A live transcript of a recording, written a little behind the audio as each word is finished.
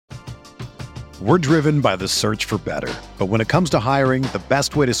We're driven by the search for better. But when it comes to hiring, the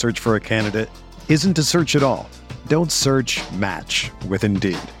best way to search for a candidate isn't to search at all. Don't search, match with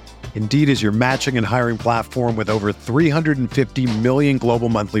Indeed. Indeed is your matching and hiring platform with over 350 million global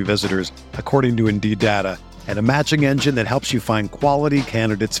monthly visitors, according to Indeed data, and a matching engine that helps you find quality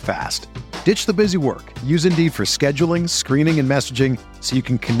candidates fast. Ditch the busy work. Use Indeed for scheduling, screening, and messaging so you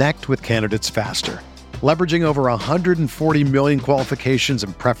can connect with candidates faster. Leveraging over 140 million qualifications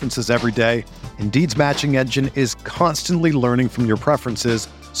and preferences every day, Indeed's matching engine is constantly learning from your preferences,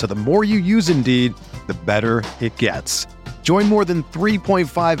 so the more you use Indeed, the better it gets. Join more than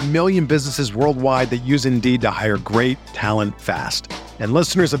 3.5 million businesses worldwide that use Indeed to hire great talent fast. And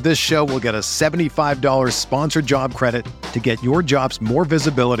listeners of this show will get a $75 sponsored job credit to get your jobs more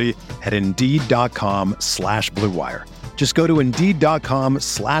visibility at Indeed.com/Blue Wire. Just go to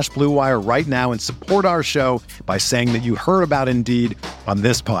Indeed.com/Blue Wire right now and support our show by saying that you heard about Indeed on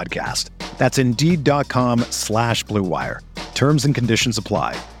this podcast. That's Indeed.com/Blue Wire. Terms and conditions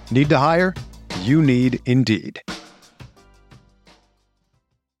apply. Need to hire? You need Indeed.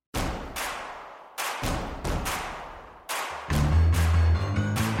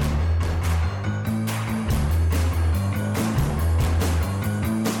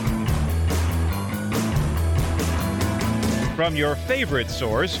 From your favorite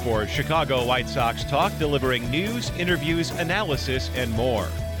source for Chicago White Sox talk, delivering news, interviews, analysis, and more.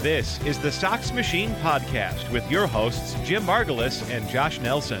 This is the Sox Machine Podcast with your hosts, Jim Margulis and Josh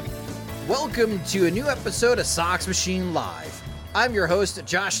Nelson. Welcome to a new episode of Sox Machine Live. I'm your host,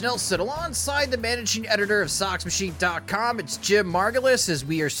 Josh Nelson, alongside the managing editor of SoxMachine.com. It's Jim Margulis as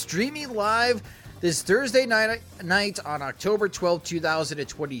we are streaming live this Thursday night on October 12,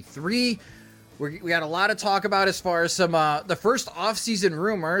 2023. We got a lot to talk about as far as some the first offseason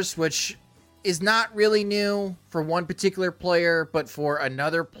rumors, which is not really new for one particular player, but for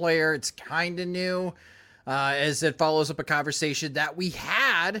another player, it's kind of new, as it follows up a conversation that we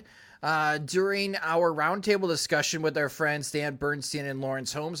had during our roundtable discussion with our friends Dan Bernstein and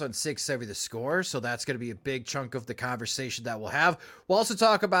Lawrence Holmes on 670 The Score. So that's going to be a big chunk of the conversation that we'll have. We'll also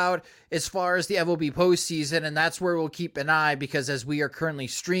talk about as far as the MLB postseason, and that's where we'll keep an eye, because as we are currently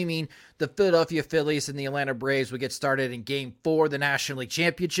streaming, the Philadelphia Phillies and the Atlanta Braves will get started in Game 4 of the National League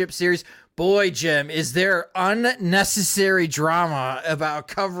Championship Series. Boy, Jim, is there unnecessary drama about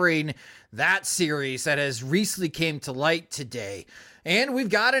covering that series that has recently came to light today. And we've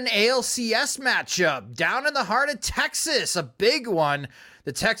got an ALCS matchup down in the heart of Texas, a big one.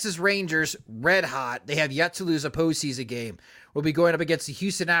 The Texas Rangers, red hot. They have yet to lose a postseason game. We'll be going up against the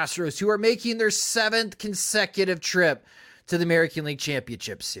Houston Astros, who are making their 7th consecutive trip to the American League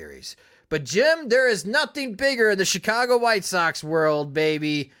Championship Series. But Jim, there is nothing bigger in the Chicago White Sox world,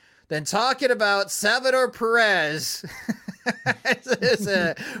 baby, than talking about Salvador Perez as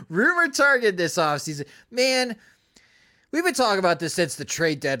a rumor target this offseason. Man, we've been talking about this since the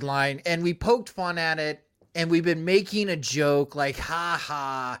trade deadline, and we poked fun at it, and we've been making a joke like,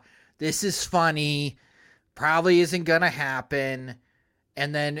 this is funny, probably isn't going to happen,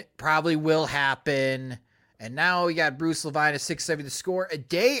 and then probably will happen. And now we got Bruce Levine at 670 The Score, a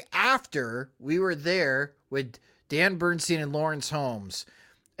day after we were there with Dan Bernstein and Lawrence Holmes.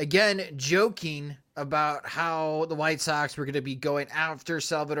 Again, joking about how the White Sox were going to be going after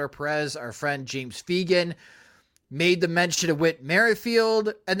Salvador Perez. Our friend James Fegan made the mention of Whit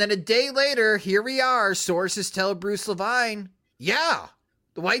Merrifield. And then a day later, here we are. Sources tell Bruce Levine, yeah,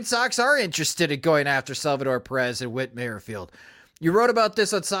 the White Sox are interested in going after Salvador Perez and Whit Merrifield. You wrote about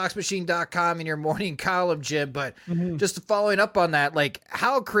this on SoxMachine.com in your morning column, Jim, but just following up on that, like,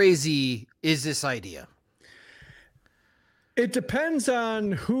 how crazy is this idea? It depends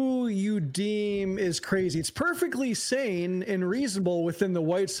on who you deem is crazy. It's perfectly sane and reasonable within the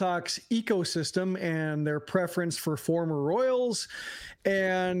White Sox ecosystem and their preference for former Royals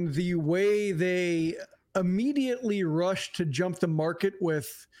and the way they immediately rushed to jump the market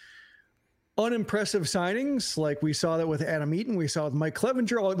with unimpressive signings. Like we saw that with Adam Eaton, we saw with Mike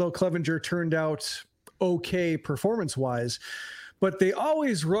Clevenger, although Clevenger turned out okay performance-wise, but they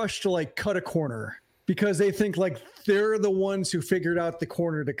always rush to like cut a corner because they think like they're the ones who figured out the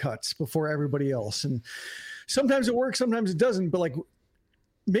corner to cut before everybody else. And sometimes it works, sometimes it doesn't, but like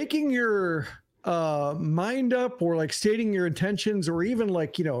making your mind up or like stating your intentions, or even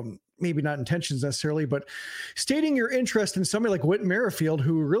like, you know, maybe not intentions necessarily, but stating your interest in somebody like Whit Merrifield,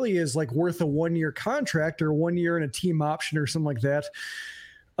 who really is like worth a 1-year contract or 1 year and a team option or something like that,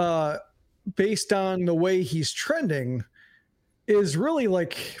 based on the way he's trending, is really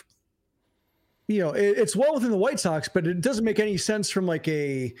like, you know, it's well within the White Sox, but it doesn't make any sense from like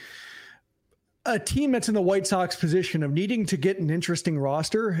a a team that's in the White Sox position of needing to get an interesting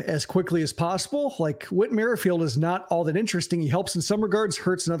roster as quickly as possible. Like Whit Merrifield is not all that interesting. He helps in some regards,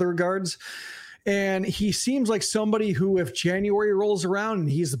 hurts in other regards. And he seems like somebody who, if January rolls around and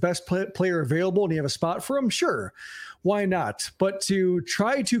he's the best player available and you have a spot for him, sure, why not? But to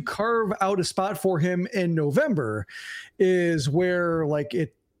try to carve out a spot for him in November is where, like,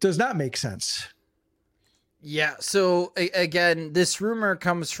 it does not make sense. Yeah. So again, this rumor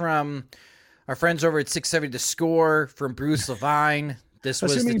comes from our friends over at 670 The Score, from Bruce Levine. This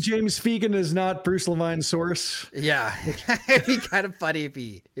was assuming James Fegan is not Bruce Levine's source. Yeah, it'd be kind of funny if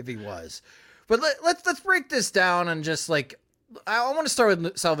he was. But let's break this down and just like, I want to start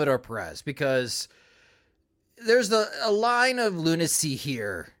with Salvador Perez, because there's a line of lunacy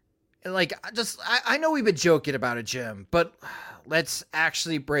here. Like, I know we've been joking about it, Jim, but let's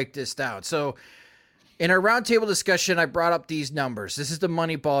actually break this down. So in our roundtable discussion, I brought up these numbers. This is the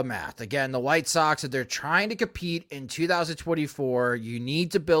Moneyball math. Again, the White Sox, if they're trying to compete in 2024, you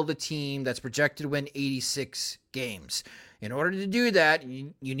need to build a team that's projected to win 86 games. In order to do that,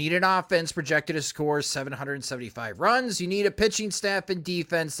 you need an offense projected to score 775 runs. You need a pitching staff and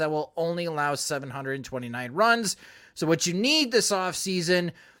defense that will only allow 729 runs. So what you need this offseason,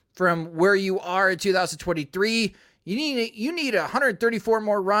 from where you are in 2023, you need 134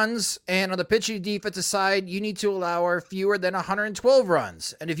 more runs, and on the pitching defensive side, you need to allow fewer than 112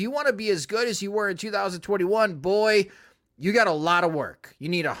 runs. And if you want to be as good as you were in 2021, boy, you got a lot of work. You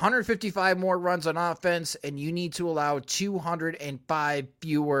need 155 more runs on offense, and you need to allow 205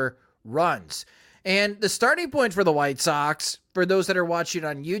 fewer runs. And the starting point for the White Sox, for those that are watching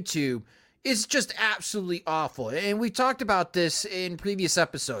on YouTube, is just absolutely awful. And we talked about this in previous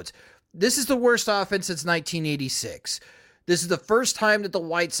episodes. This is the worst offense since 1986. This is the first time that the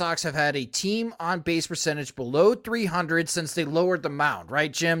White Sox have had a team on base percentage below 300 since they lowered the mound,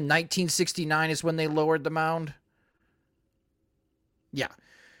 right, Jim? 1969 is when they lowered the mound. Yeah.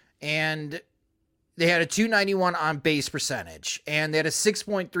 And they had a 291 on base percentage, and they had a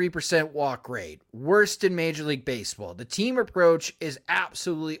 6.3% walk rate. Worst in Major League Baseball. The team approach is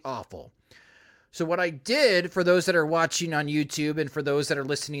absolutely awful. So what I did, for those that are watching on YouTube and for those that are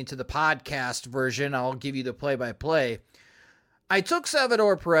listening to the podcast version, I'll give you the play-by-play. I took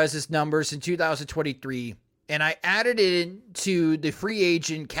Salvador Perez's numbers in 2023 and I added it into the free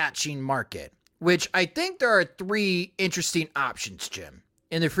agent catching market, which I think there are three interesting options, Jim,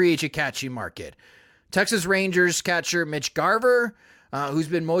 in the free agent catching market. Texas Rangers catcher Mitch Garver, who's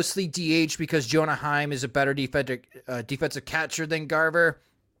been mostly DH because Jonah Heim is a better defensive catcher than Garver.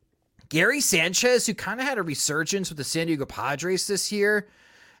 Gary Sanchez, who kind of had a resurgence with the San Diego Padres this year.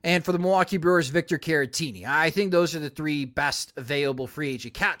 And for the Milwaukee Brewers, Victor Caratini. I think those are the three best available free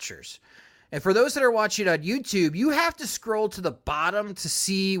agent catchers. And for those that are watching on YouTube, you have to scroll to the bottom to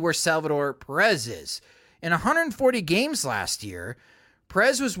see where Salvador Perez is. In 140 games last year,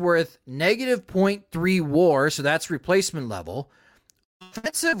 Perez was worth negative 0.3 WAR, so that's replacement level.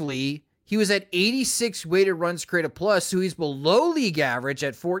 Offensively, he was at 86 weighted runs created plus, so he's below league average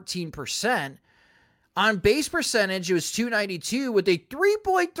at 14%. On base percentage, it was 292 with a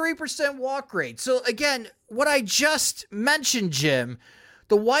 3.3% walk rate. So again, what I just mentioned, Jim,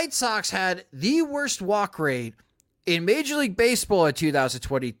 the White Sox had the worst walk rate in Major League Baseball in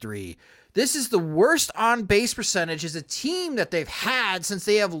 2023. This is the worst on base percentage as a team that they've had since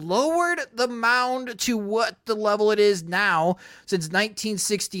they have lowered the mound to what the level it is now since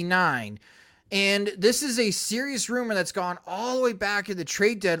 1969. And this is a serious rumor that's gone all the way back to the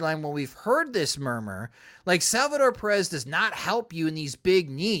trade deadline when we've heard this murmur. Like, Salvador Perez does not help you in these big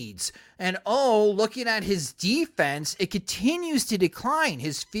needs. And looking at his defense, it continues to decline.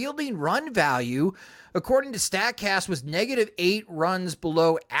 His fielding run value, according to StatCast, was negative 8 runs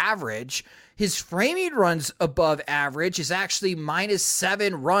below average. His framing runs above average is actually minus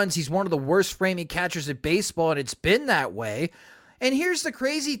 7 runs. He's one of the worst framing catchers in baseball, and it's been that way. And here's the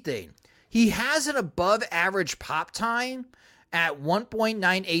crazy thing. He has an above average pop time at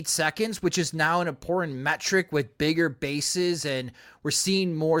 1.98 seconds, which is now an important metric with bigger bases, and we're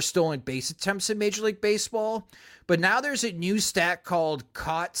seeing more stolen base attempts in Major League Baseball. But now there's a new stat called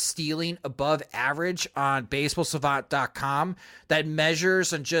caught stealing above average on baseballsavant.com that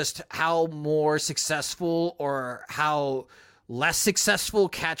measures on just how more successful or how less successful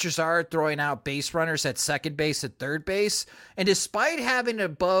catchers are throwing out base runners at second base and third base. And despite having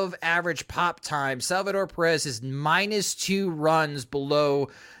above average pop time, Salvador Perez is minus 2 runs below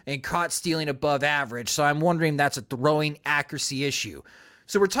and caught stealing above average. So I'm wondering if that's a throwing accuracy issue.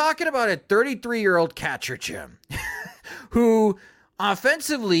 So we're talking about a 33-year-old catcher, Jim, who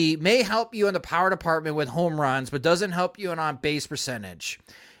offensively may help you in the power department with home runs, but doesn't help you in on base percentage.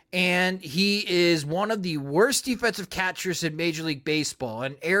 And he is one of the worst defensive catchers in Major League Baseball,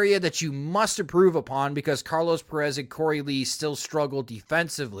 an area that you must improve upon because Carlos Perez and Corey Lee still struggle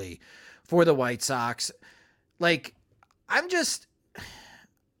defensively for the White Sox. Like,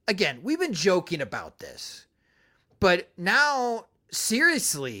 again, we've been joking about this, but now,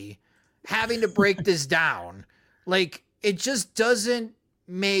 seriously, having to break this down, like, it just doesn't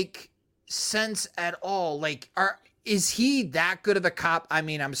make sense at all. Like, is he that good of a cop? I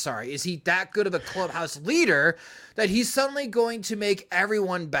mean, I'm sorry. Is he that good of a clubhouse leader that he's suddenly going to make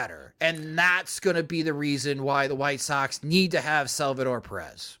everyone better? And that's going to be the reason why the White Sox need to have Salvador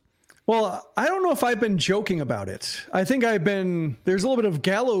Perez. Well, I don't know if I've been joking about it. I think there's a little bit of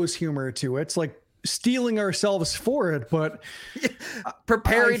gallows humor to it. It's like stealing ourselves for it, but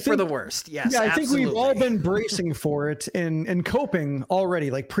preparing for the worst. Yes. Yeah, I absolutely. think we've all been bracing for it and coping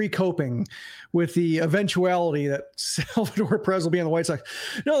already, like pre-coping with the eventuality that Salvador Perez will be on the White Sox.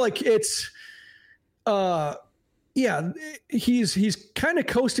 No, like it's, he's kind of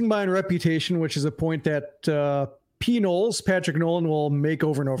coasting by on reputation, which is a point that, Patrick Nolan will make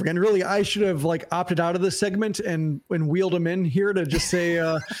over and over again. Really, I should have opted out of this segment and wheeled him in here to just say,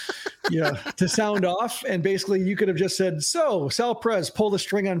 to sound off. And basically you could have just said, so Sal Perez, pull the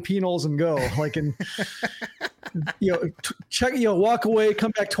string on P. Knowles and go check, walk away, come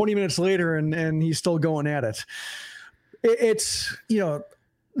back 20 minutes later and he's still going at it. It's,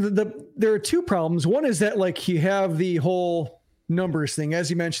 there are two problems. One is that you have the whole numbers thing, as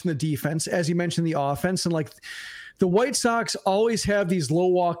you mentioned, the defense, as you mentioned, the offense, and the White Sox always have these low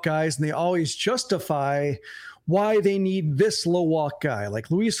walk guys and they always justify why they need this low walk guy. Like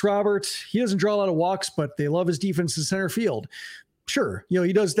Luis Robert, he doesn't draw a lot of walks, but they love his defense in center field. Sure.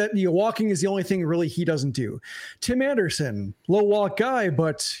 He does that. Walking is the only thing really he doesn't do. Tim Anderson, low walk guy,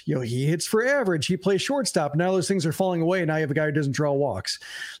 but he hits for average. He plays shortstop. Now those things are falling away. Now you have a guy who doesn't draw walks.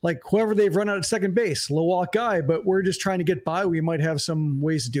 Like whoever they've run out at second base, low walk guy, but we're just trying to get by. We might have some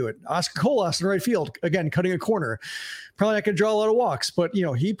ways to do it. Oscar Colas in right field, again, cutting a corner. Probably not going to draw a lot of walks, but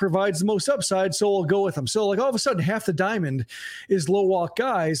he provides the most upside, so we'll go with him. So all of a sudden half the diamond is low walk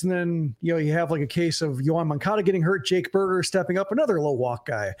guys. And then, you have a case of Yohan Moncada getting hurt, Jake Berger stepping up, another low walk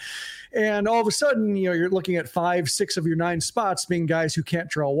guy. And all of a sudden, you're looking at 5, 6 of your 9 spots being guys who can't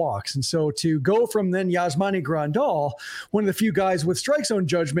draw walks. And so to go from then Yasmani Grandal, one of the few guys with strike zone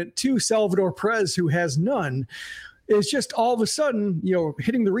judgment, to Salvador Perez, who has none, is just all of a sudden,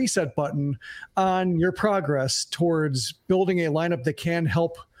 hitting the reset button on your progress towards building a lineup that can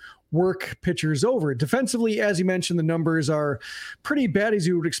help work pitchers over. Defensively, as you mentioned, the numbers are pretty bad, as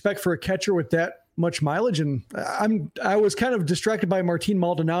you would expect for a catcher with that much mileage. And I was kind of distracted by Martin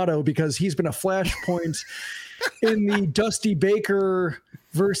Maldonado because he's been a flashpoint in the Dusty Baker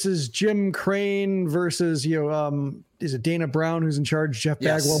versus Jim Crane versus, is it Dana Brown who's in charge, Jeff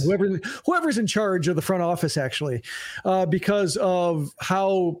Bagwell, whoever's in charge of the front office, actually, because of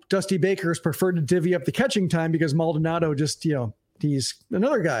how Dusty Baker's preferred to divvy up the catching time because Maldonado just, he's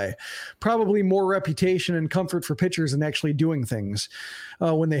another guy, probably more reputation and comfort for pitchers than actually doing things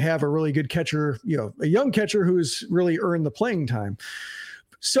when they have a really good catcher, a young catcher who's really earned the playing time.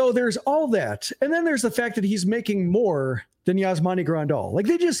 So there's all that. And then there's the fact that he's making more than Yasmani Grandal.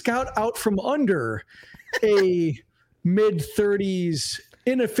 They just got out from under a mid-30s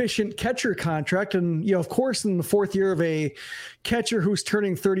inefficient catcher contract. And, of course, in the fourth year of a catcher who's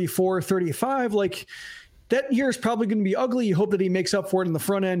turning 34, 35, that year is probably going to be ugly. You hope that he makes up for it in the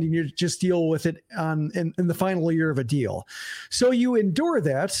front end and you just deal with it in the final year of a deal. So you endure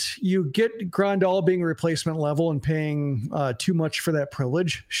that. You get Grandal being replacement level and paying too much for that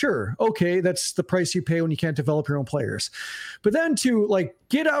privilege. Sure. Okay. That's the price you pay when you can't develop your own players. But then to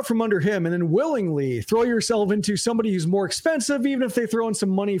get out from under him and then willingly throw yourself into somebody who's more expensive, even if they throw in some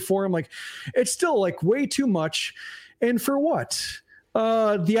money for him, it's still way too much. And for what?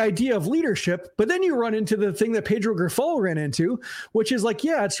 The idea of leadership, but then you run into the thing that Pedro Grifol ran into, which is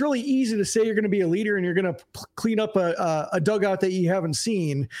it's really easy to say you're going to be a leader and you're going to clean up a dugout that you haven't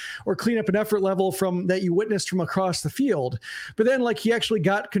seen or clean up an effort level from that you witnessed from across the field. But then he actually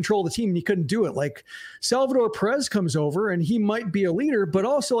got control of the team and he couldn't do it. Salvador Perez comes over and he might be a leader, but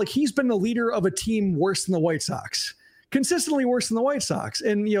also he's been the leader of a team worse than the White Sox, consistently worse than the White Sox.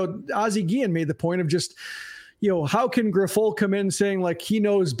 And, Ozzie Guillen made the point of just, how can Grifol come in saying he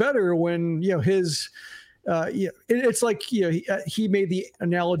knows better when, his It's like, he made the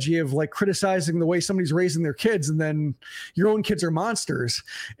analogy of like criticizing the way somebody's raising their kids, and then your own kids are monsters.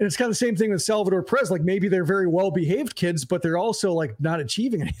 And it's kind of the same thing with Salvador Perez. Like, maybe they're very well behaved kids, but they're also like not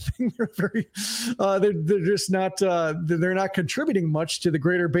achieving anything. They're just not, they're not contributing much to the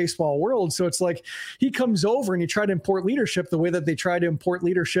greater baseball world. So it's like he comes over and he tried to import leadership the way that they tried to import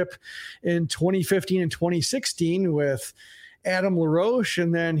leadership in 2015 and 2016 with Adam LaRoche,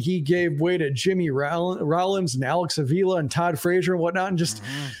 and then he gave way to Jimmy Rollins and Alex Avila and Todd Frazier and whatnot. And just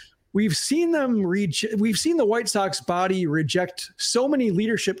we've seen the White Sox body reject so many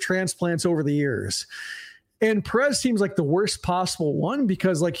leadership transplants over the years. And Perez seems like the worst possible one,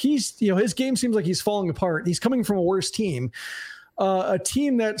 because like his game seems like he's falling apart. He's coming from a worse team, a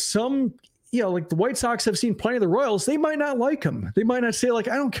team that like the White Sox have seen plenty of the Royals. They might not like him. They might not say like,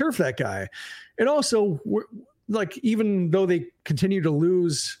 I don't care for that guy. And also, like, even though they continue to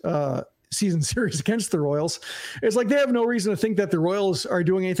lose season series against the Royals, it's like they have no reason to think that the Royals are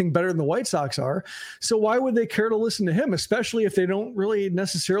doing anything better than the White Sox are. So why would they care to listen to him, especially if they don't really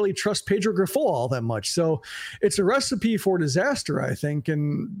necessarily trust Pedro Grifol all that much? So it's a recipe for disaster, I think.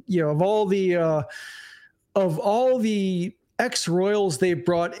 And, of all the ex-Royals they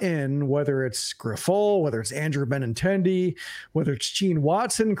brought in, whether it's Grifol, whether it's Andrew Benintendi, whether it's Gene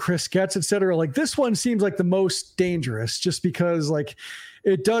Watson, Chris Getz, et cetera, like this one seems like the most dangerous, just because like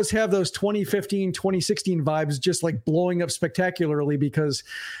it does have those 2015, 2016 vibes, just like blowing up spectacularly because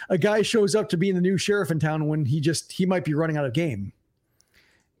a guy shows up to be the new sheriff in town when he might be running out of game.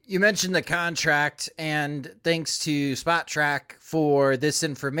 You mentioned the contract, and thanks to Spot Track for this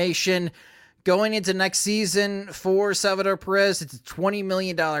information. Going into next season for Salvador Perez, it's a $20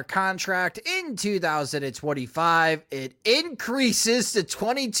 million contract. In 2025, it increases to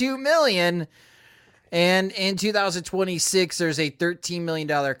 $22 million. And in 2026, there's a $13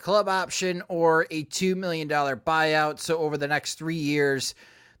 million club option or a $2 million buyout. So over the next 3 years,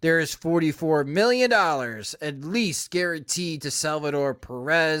 there's $44 million at least guaranteed to Salvador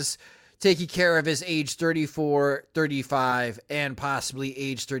Perez, taking care of his age 34, 35, and possibly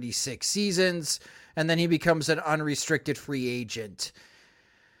age 36 seasons. And then he becomes an unrestricted free agent.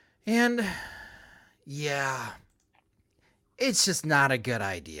 And yeah, it's just not a good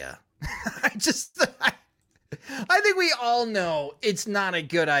idea. I think we all know it's not a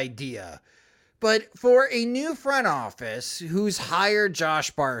good idea. But for a new front office who's hired Josh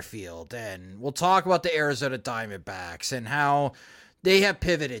Barfield, and we'll talk about the Arizona Diamondbacks and how they have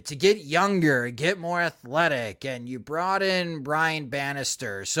pivoted to get younger, get more athletic, and you brought in Brian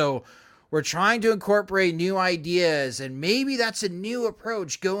Bannister. So we're trying to incorporate new ideas, and maybe that's a new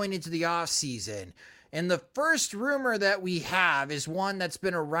approach going into the offseason. And the first rumor that we have is one that's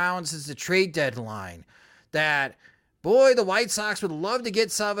been around since the trade deadline, that, boy, the White Sox would love to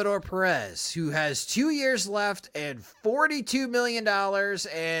get Salvador Perez, who has 2 years left and $42 million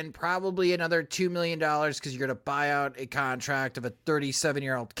and probably another $2 million because you're going to buy out a contract of a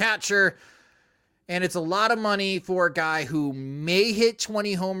 37-year-old catcher. And it's a lot of money for a guy who may hit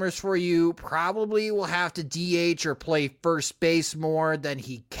 20 homers for you, probably will have to DH or play first base more than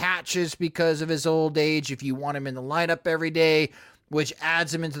he catches because of his old age if you want him in the lineup every day, which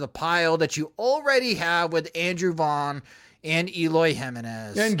adds him into the pile that you already have with Andrew Vaughn and Eloy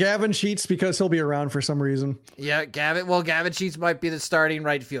Jimenez. And Gavin Sheets, because he'll be around for some reason. Yeah, Gavin Sheets might be the starting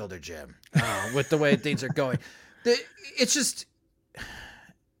right fielder, Jim, with the way things are going. It's just,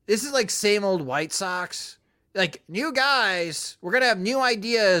 this is like same old White Sox. Like, new guys, we're going to have new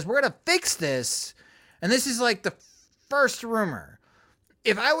ideas, we're going to fix this. And this is like the first rumor.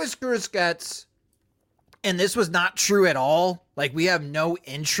 If I was Chris Getz, and this was not true at all, like we have no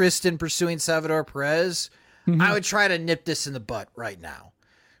interest in pursuing Salvador Perez, I would try to nip this in the butt right now.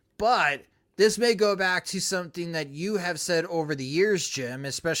 But this may go back to something that you have said over the years, Jim,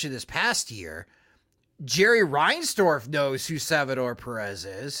 especially this past year. Jerry Reinsdorf knows who Salvador Perez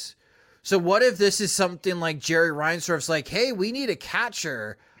is. So what if this is something like Jerry Reinsdorf's like, hey, we need a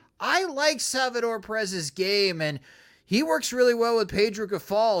catcher. I like Salvador Perez's game, and he works really well with Pedro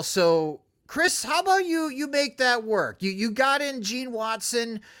Grifol, so Chris, how about you make that work? You got in Gene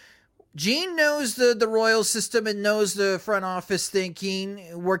Watson. Gene knows the Royals system and knows the front office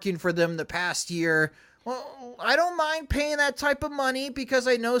thinking, working for them the past year. Well, I don't mind paying that type of money because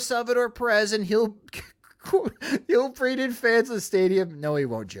I know Salvador Perez and he'll bring in fans of the stadium. No, he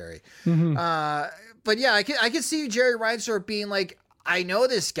won't, Jerry. But yeah, I can see Jerry Reinsdorf being like, I know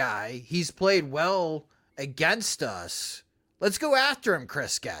this guy. He's played well against us. Let's go after him,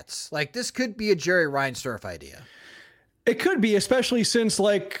 Chris Getz. Like, this could be a Jerry Reinsdorf idea. It could be, especially since,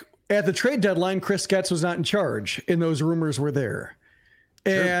 like, at the trade deadline, Chris Getz was not in charge and those rumors were there.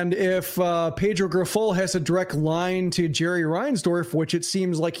 And if Pedro Grifol has a direct line to Jerry Reinsdorf, which it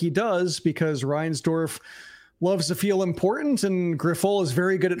seems like he does, because Reinsdorf loves to feel important, and Grifol is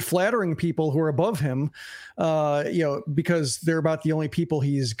very good at flattering people who are above him, because they're about the only people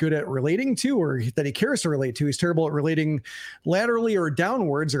he's good at relating to, or that he cares to relate to. He's terrible at relating laterally or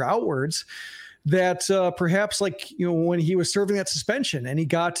downwards or outwards. That perhaps when he was serving that suspension and he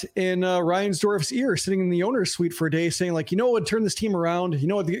got in Reinsdorf's ear sitting in the owner's suite for a day saying what would turn this team around,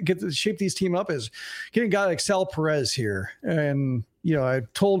 what shape these team up is getting a guy like Sal Perez here. And, I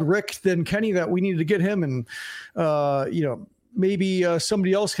told Rick then Kenny that we needed to get him, and, maybe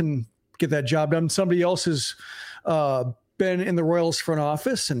somebody else can get that job done. Somebody else has been in the Royals front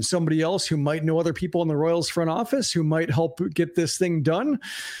office, and somebody else who might know other people in the Royals front office who might help get this thing done.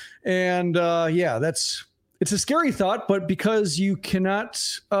 And it's a scary thought, but because you cannot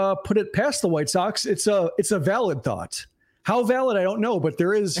put it past the White Sox, it's a valid thought. How valid, I don't know, but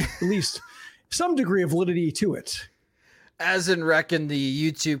there is at least some degree of validity to it. As in Rec in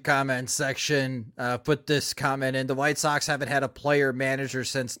the YouTube comments section, put this comment in: the White Sox haven't had a player manager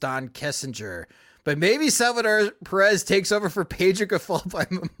since Don Kissinger. But maybe Salvador Perez takes over for Pedro Grifol by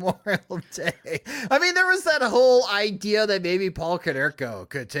Memorial Day. I mean, there was that whole idea that maybe Paul Konerko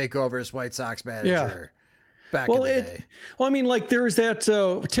could take over as White Sox manager back in the day. Well, I mean, there's that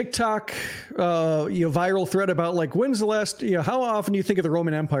TikTok viral thread about when's the last, how often do you think of the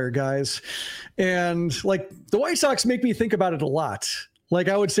Roman Empire, guys? And the White Sox make me think about it a lot.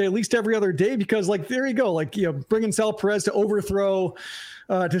 I would say at least every other day, because there you go, bringing Sal Perez to overthrow,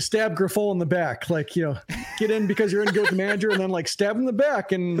 to stab Grifol in the back, get in because you're in good with the manager, and then stab him in the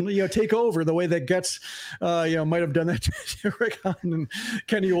back and take over the way that Getz might have done that to Rick Hahn and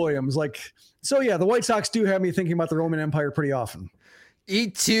Kenny Williams. The White Sox do have me thinking about the Roman Empire pretty often.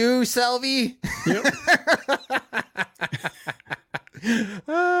 E2, Salvi. Yep.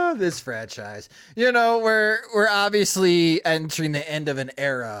 Oh, this franchise. We're obviously entering the end of an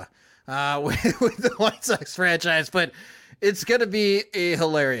era with the White Sox franchise, but it's going to be a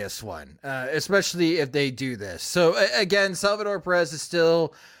hilarious one, especially if they do this. So, again, Salvador Perez is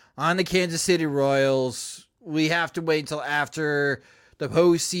still on the Kansas City Royals. We have to wait until after the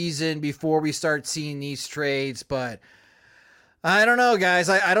postseason before we start seeing these trades. But I don't know, guys.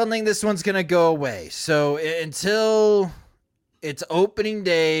 I don't think this one's going to go away. So, until it's opening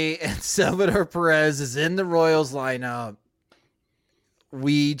day and Salvador Perez is in the Royals lineup,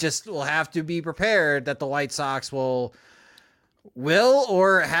 we just will have to be prepared that the White Sox will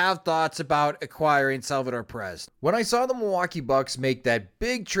or have thoughts about acquiring Salvador Perez. When I saw the Milwaukee Bucks make that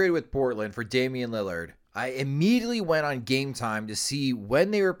big trade with Portland for Damian Lillard, I immediately went on Game Time to see when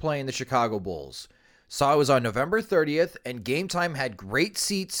they were playing the Chicago Bulls. Saw it was on November 30th, and Game Time had great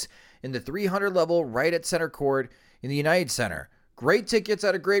seats in the 300 level right at center court in the United Center. Great tickets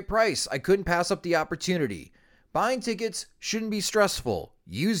at a great price. I couldn't pass up the opportunity. Buying tickets shouldn't be stressful.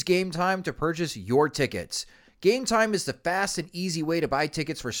 Use Game Time to purchase your tickets. Game Time is the fast and easy way to buy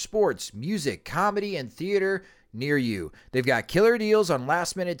tickets for sports, music, comedy, and theater near you. They've got killer deals on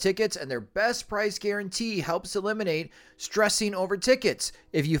last-minute tickets, and their best price guarantee helps eliminate stressing over tickets.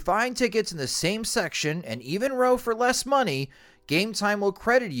 If you find tickets in the same section and even row for less money, Game Time will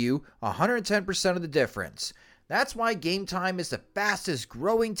credit you 110% of the difference. That's why Game Time is the fastest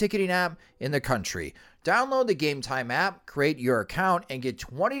growing ticketing app in the country. Download the Game Time app, create your account, and get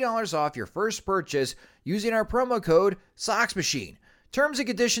 $20 off your first purchase using our promo code SOXMACHINE. Terms and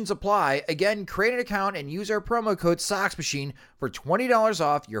conditions apply. Again, create an account and use our promo code SOXMACHINE for $20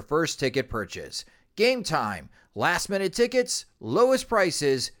 off your first ticket purchase. Game Time. Last minute tickets, lowest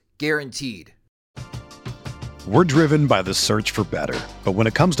prices, guaranteed. We're driven by the search for better. But when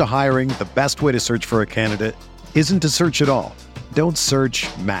it comes to hiring, the best way to search for a candidate isn't to search at all. Don't search,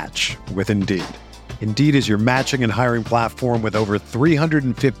 match with Indeed. Indeed is your matching and hiring platform with over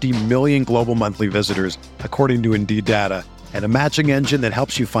 350 million global monthly visitors, according to Indeed data, and a matching engine that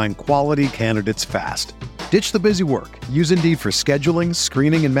helps you find quality candidates fast. Ditch the busy work. Use Indeed for scheduling,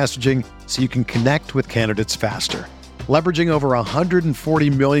 screening, and messaging so you can connect with candidates faster. Leveraging over 140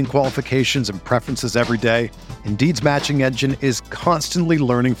 million qualifications and preferences every day, Indeed's matching engine is constantly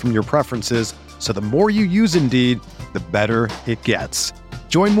learning from your preferences, so the more you use Indeed, the better it gets.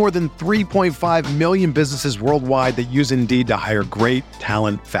 Join more than 3.5 million businesses worldwide that use Indeed to hire great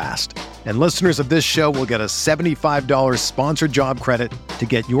talent fast. And listeners of this show will get a $75 sponsored job credit to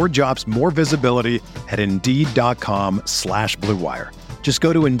get your jobs more visibility at Indeed.com/Blue Wire. Just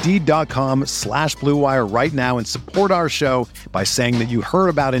go to Indeed.com/Blue Wire right now and support our show by saying that you heard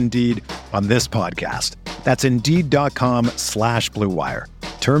about Indeed on this podcast. That's Indeed.com/Blue Wire.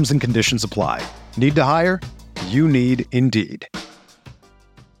 Terms and conditions apply. Need to hire? You need Indeed.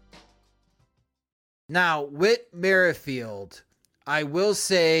 Now, Whit Merrifield, I will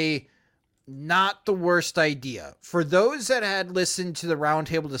say, not the worst idea. For those that had listened to the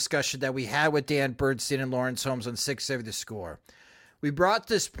roundtable discussion that we had with Dan Bernstein and Lawrence Holmes on 670 The Score, we brought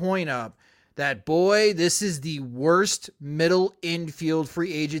this point up that, boy, this is the worst middle infield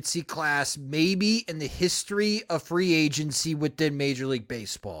free agency class maybe in the history of free agency within Major League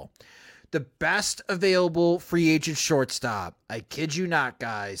Baseball. The best available free agent shortstop, I kid you not,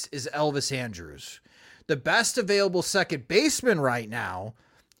 guys, is Elvis Andrus. The best available second baseman right now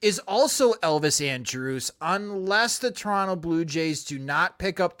is also Elvis Andrus, unless the Toronto Blue Jays do not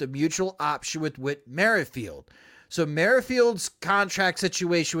pick up the mutual option with Whit Merrifield. So Merrifield's contract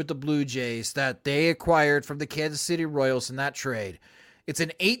situation with the Blue Jays that they acquired from the Kansas City Royals in that trade, it's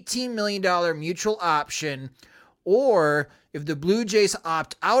an $18 million mutual option, or if the Blue Jays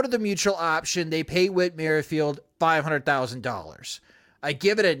opt out of the mutual option, they pay Whit Merrifield $500,000. I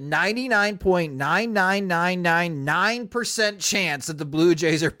give it a 99.99999% chance that the Blue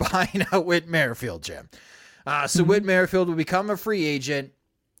Jays are buying out Whit Merrifield, Jim. So Whit Merrifield will become a free agent.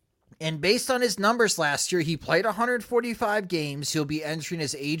 And based on his numbers last year, he played 145 games. He'll be entering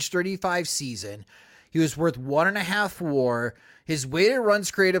his age 35 season. He was worth 1.5 WAR. His weighted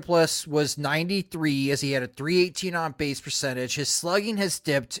runs created plus was 93, as he had a 318 on base percentage. His slugging has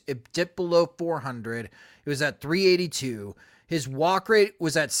dipped. It dipped below 400. It was at 382. His walk rate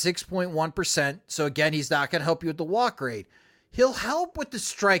was at 6.1%. So again, he's not going to help you with the walk rate. He'll help with the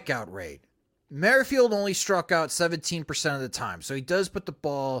strikeout rate. Merrifield only struck out 17% of the time. So he does put the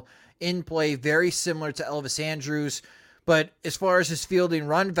ball in play, very similar to Elvis Andrus. But as far as his fielding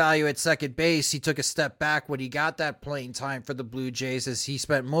run value at second base, he took a step back when he got that playing time for the Blue Jays, as he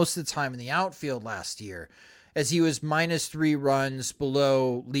spent most of the time in the outfield last year, as he was -3 runs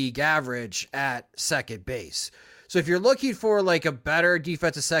below league average at second base. So if you're looking for like a better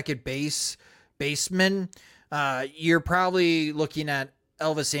defensive second baseman, you're probably looking at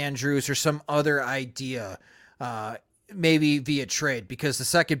Elvis Andrus or some other idea, maybe via trade, because the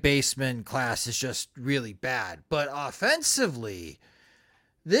second baseman class is just really bad. But offensively,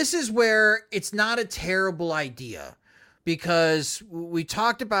 this is where it's not a terrible idea, because we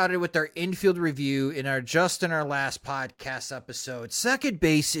talked about it with our infield review in our last podcast episode. Second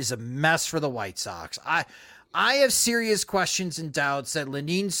base is a mess for the White Sox. I have serious questions and doubts that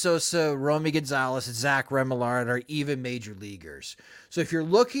Lenin Sosa, Romy Gonzalez, and Zach Remillard are even major leaguers. So if you're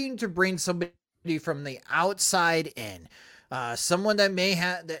looking to bring somebody from the outside in, someone that may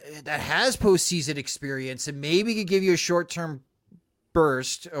have that has postseason experience and maybe could give you a short-term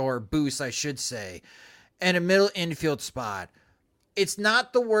burst or boost, I should say, and a middle infield spot, it's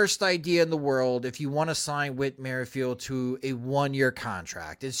not the worst idea in the world if you want to sign Whit Merrifield to a 1-year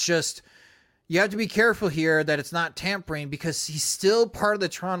contract. It's just, you have to be careful here that it's not tampering, because he's still part of the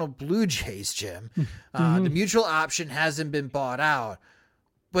Toronto Blue Jays, Jim. The mutual option hasn't been bought out.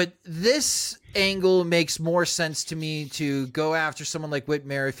 But this angle makes more sense to me to go after someone like Whit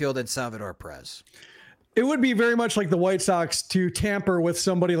Merrifield and Salvador Perez. It would be very much like the White Sox to tamper with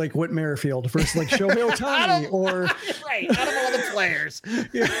somebody like Whit Merrifield versus like Shohei Ohtani or right, out of all the players.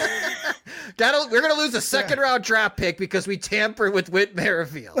 Yeah. We're going to lose a second round draft pick because we tampered with Whit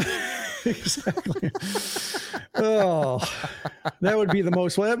Merrifield. Exactly. Oh, that would be the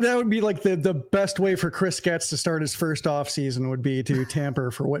most. That would be like the best way for Chris Getz to start his first off season would be to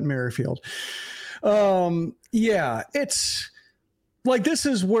tamper for Whit Merrifield. Yeah, it's like, this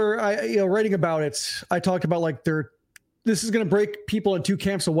is where writing about it, I talked about like this is going to break people in two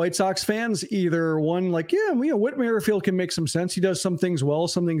camps of White Sox fans. Either one, like, yeah, Whit Merrifield can make some sense. He does some things well,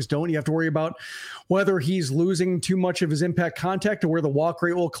 some things don't. You have to worry about whether he's losing too much of his impact contact or where the walk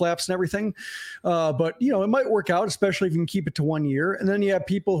rate will collapse and everything. But, it might work out, especially if you can keep it to 1 year. And then you have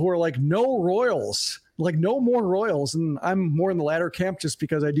people who are like, no Royals, like no more Royals. And I'm more in the latter camp just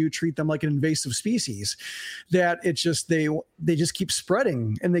because I do treat them like an invasive species, that it's just, they just keep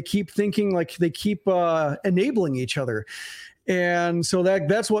spreading and they keep thinking, like they keep enabling each other. And so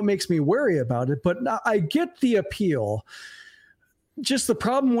that's what makes me worry about it. But I get the appeal. Just the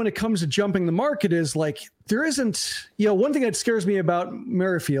problem when it comes to jumping the market is like, there isn't, one thing that scares me about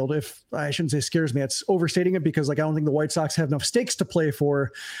Merrifield, if I shouldn't say scares me, it's overstating it, because like, I don't think the White Sox have enough stakes to play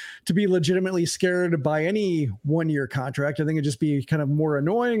for to be legitimately scared by any 1-year contract. I think it'd just be kind of more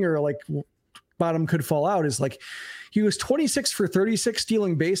annoying, or like bottom could fall out, is like, he was 26 for 36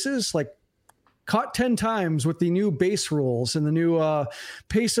 stealing bases, like caught 10 times with the new base rules and the new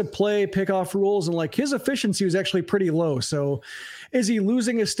pace of play pickoff rules. And like, his efficiency was actually pretty low. So is he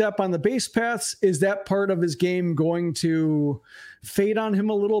losing a step on the base paths? Is that part of his game going to fade on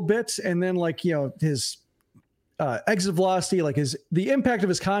him a little bit? And then like, his exit velocity, like the impact of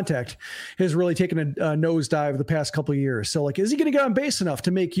his contact has really taken a nosedive the past couple of years. So like, is he going to get on base enough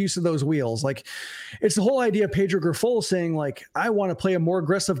to make use of those wheels? Like, it's the whole idea of Pedro Grifol saying like, I want to play a more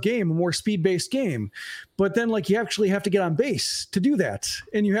aggressive game, a more speed-based game. But then like, you actually have to get on base to do that.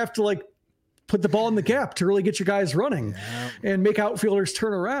 And you have to like put the ball in the gap to really get your guys running and make outfielders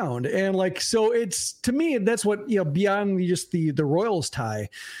turn around. And like, so it's, to me, that's what, beyond just the Royals tie,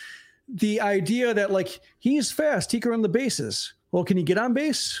 the idea that like, he's fast, he can run the bases. Well, can he get on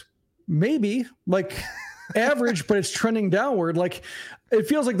base? Maybe, like average, but it's trending downward. Like, it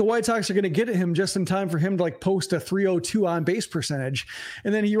feels like the White Sox are going to get at him just in time for him to like post a 302 on base percentage.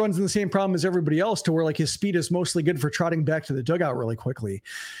 And then he runs into the same problem as everybody else, to where like his speed is mostly good for trotting back to the dugout really quickly.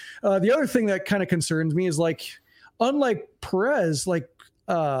 The other thing that kind of concerns me is like, unlike Perez, like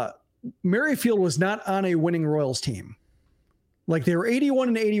Merrifield was not on a winning Royals team. Like, they were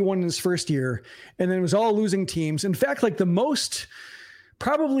 81-81 in his first year, and then it was all losing teams. In fact, like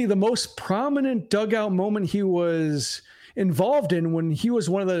probably the most prominent dugout moment he was involved in, when he was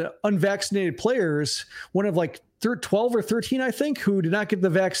one of the unvaccinated players, one of like 12 or 13, I think, who did not get the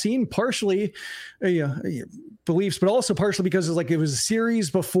vaccine, partially beliefs, but also partially because it was a series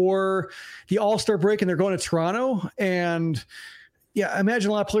before the All-Star break and they're going to Toronto. And yeah, I imagine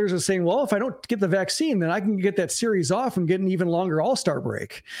a lot of players are saying, well, if I don't get the vaccine, then I can get that series off and get an even longer All-Star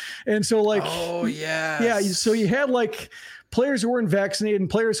break. And so like, oh yeah. Yeah. So you had like players who weren't vaccinated and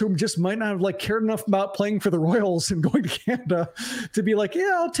players who just might not have like cared enough about playing for the Royals and going to Canada to be like,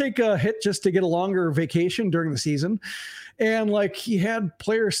 yeah, I'll take a hit just to get a longer vacation during the season. And like, he had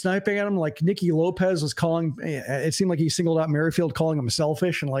players sniping at him, like Nicky Lopez was calling, it seemed like he singled out Merrifield, calling him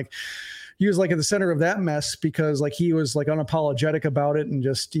selfish. And like, he was like at the center of that mess because like he was like unapologetic about it and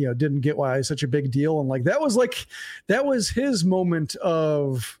just, didn't get why it's such a big deal. And like, that was his moment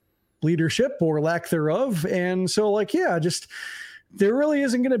of leadership or lack thereof. And so like, yeah, just, there really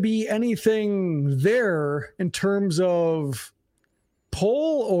isn't going to be anything there in terms of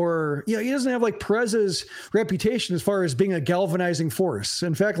pull, or he doesn't have like Perez's reputation as far as being a galvanizing force.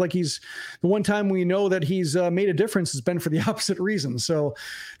 In fact, like, he's the one time we know that he's made a difference has been for the opposite reason. So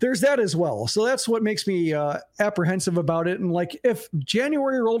there's that as well. So that's what makes me apprehensive about it. And like, if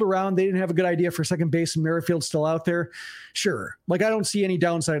January rolled around, they didn't have a good idea for second base and Merrifield's still out there, sure, like I don't see any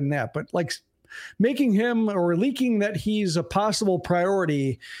downside in that. But like, making him or leaking that he's a possible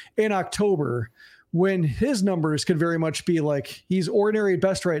priority in October, when his numbers could very much be like, he's ordinary at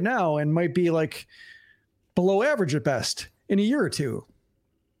best right now and might be like below average at best in a year or two.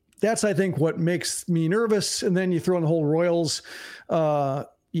 That's, I think, what makes me nervous. And then you throw in the whole Royals,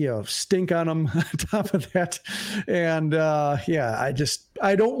 stink on them on top of that. And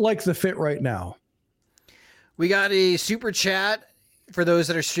I don't like the fit right now. We got a super chat for those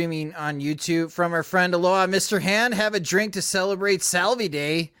that are streaming on YouTube from our friend Aloha, Mr. Hand. Have a drink to celebrate Salvi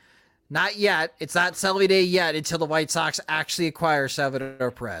Day. Not yet. It's not Salvi Day yet until the White Sox actually acquire Salvador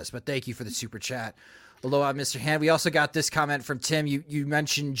Perez. But thank you for the super chat. Aloha, Mr. Hand. We also got this comment from Tim. You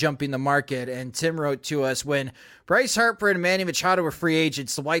mentioned jumping the market, and Tim wrote to us, when Bryce Harper and Manny Machado were free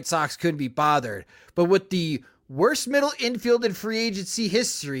agents, the White Sox couldn't be bothered. But with the worst middle infield in free agency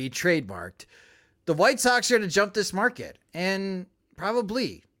history trademarked, the White Sox are going to jump this market. And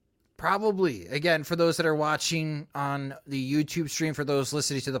probably, again, for those that are watching on the YouTube stream, for those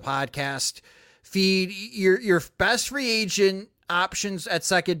listening to the podcast feed, your best free agent options at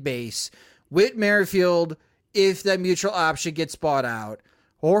second base, Whit, Merrifield, if that mutual option gets bought out,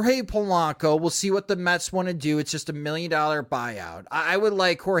 Jorge Polanco. We'll see what the Mets want to do. It's just $1 million buyout. I would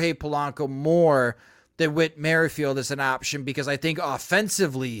like Jorge Polanco more than Whit Merrifield as an option, because I think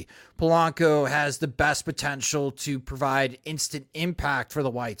offensively, Polanco has the best potential to provide instant impact for the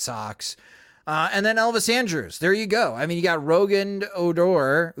White Sox. And then Elvis Andrus. There you go. I mean, you got Rogan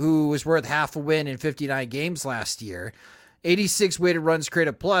Odor, who was worth half a win in 59 games last year. 86 weighted runs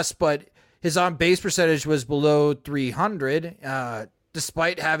created plus, but his on-base percentage was below 300,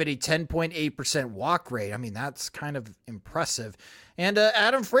 despite having a 10.8% walk rate. I mean, that's kind of impressive. And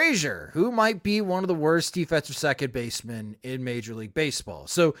Adam Frazier, who might be one of the worst defensive second basemen in Major League Baseball.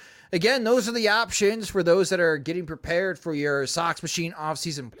 So, again, those are the options for those that are getting prepared for your Sox Machine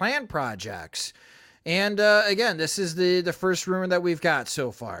offseason plan projects. And, again, this is the first rumor that we've got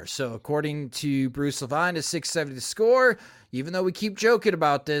so far. So, according to Bruce Levine, a 670 to score. Even though we keep joking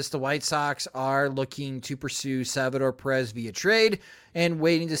about this, the White Sox are looking to pursue Salvador Perez via trade and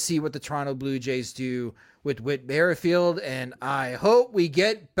waiting to see what the Toronto Blue Jays do with Whit Merrifield. And I hope we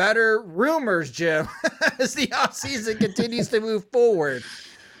get better rumors, Jim, as the offseason continues to move forward.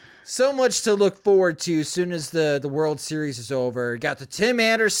 So much to look forward to as soon as the World Series is over. Got the Tim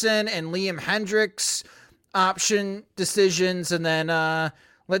Anderson and Liam Hendricks option decisions, and then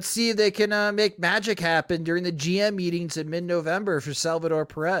let's see if they can make magic happen during the GM meetings in mid-November for Salvador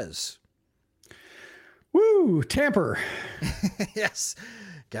Perez. Woo, tamper. Yes,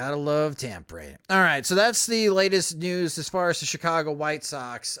 gotta love tampering. All right, so that's the latest news as far as the Chicago White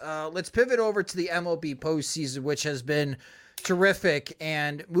Sox. Let's pivot over to the MLB postseason, which has been terrific,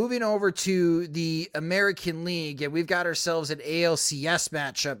 and moving over to the American League, and we've got ourselves an ALCS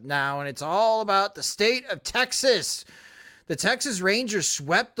matchup now, and it's all about the state of Texas. The Texas Rangers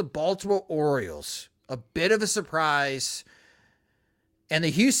swept the Baltimore Orioles, a bit of a surprise, and the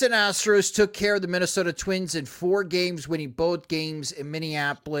Houston Astros took care of the Minnesota Twins in 4 games, winning both games in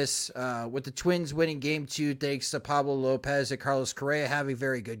Minneapolis, with the Twins winning game 2 thanks to Pablo Lopez and Carlos Correa having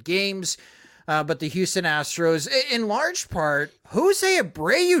very good games. But the Houston Astros, in large part, Jose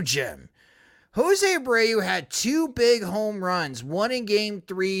Abreu, Jim. Jose Abreu had 2 big home runs, one in game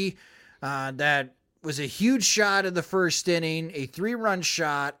 3 that was a huge shot in the first inning, a 3-run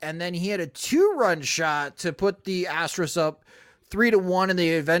shot, and then he had a 2-run shot to put the Astros up 3-1, and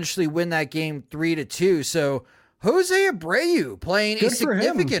they eventually win that game 3-2. So Jose Abreu playing a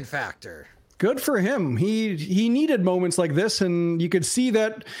significant factor. Good for him. He needed moments like this, and you could see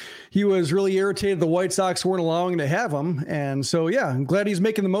that he was really irritated the White Sox weren't allowing to have him. And so, yeah, I'm glad he's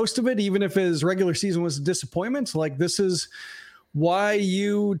making the most of it, even if his regular season was a disappointment. Like, this is why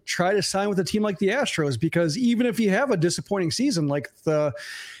you try to sign with a team like the Astros, because even if you have a disappointing season,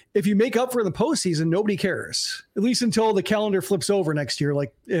 if you make up for the postseason, nobody cares, at least until the calendar flips over next year.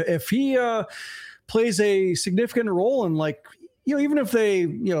 Like, if he plays a significant role, and even if they,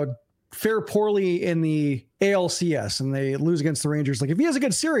 fare poorly in the ALCS and they lose against the Rangers, like if he has a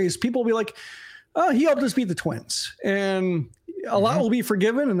good series, people will be like, oh, he helped us beat the Twins, and a lot will be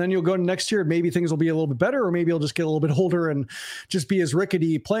forgiven. And then you'll go to next year, maybe things will be a little bit better, or maybe he'll just get a little bit older and just be as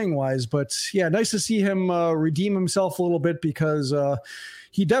rickety playing wise. But yeah, nice to see him redeem himself a little bit, because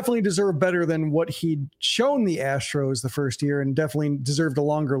he definitely deserved better than what he'd shown the Astros the first year, and definitely deserved a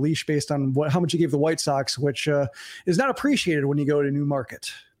longer leash based on how much he gave the White Sox, which is not appreciated when you go to a new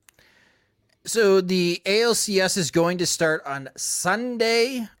market. So the ALCS is going to start on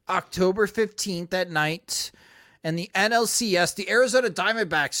Sunday, October 15th at night. And the NLCS, the Arizona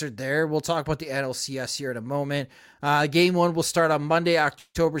Diamondbacks are there. We'll talk about the NLCS here in a moment. Game 1 will start on Monday,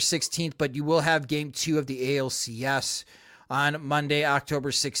 October 16th, but you will have game 2 of the ALCS on Monday,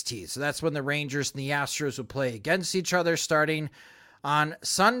 October 16th. So that's when the Rangers and the Astros will play against each other starting on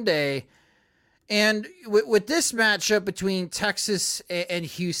Sunday. And with this matchup between Texas and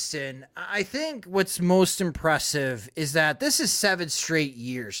Houston, I think what's most impressive is that this is 7 straight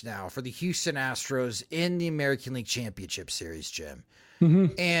years now for the Houston Astros in the American League Championship Series, Jim.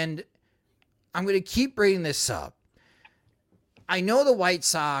 Mm-hmm. And I'm going to keep bringing this up. I know the White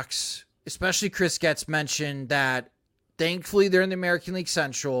Sox, especially Chris Getz, mentioned that thankfully they're in the American League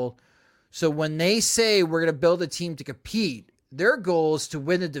Central. So when they say we're going to build a team to compete, their goal is to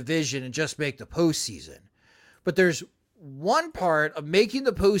win the division and just make the postseason. But there's one part of making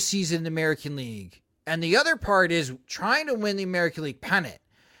the postseason in the American League, and the other part is trying to win the American League pennant.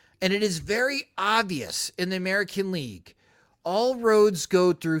 And it is very obvious in the American League, all roads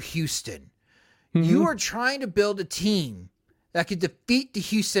go through Houston. Mm-hmm. You are trying to build a team that could defeat the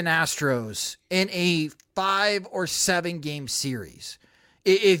Houston Astros in a 5 or 7 game series.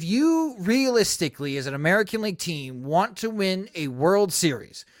 If you realistically, as an American League team, want to win a World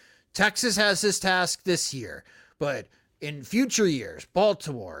Series, Texas has this task this year, but in future years,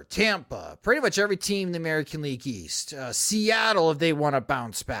 Baltimore, Tampa, pretty much every team in the American League East, Seattle if they want to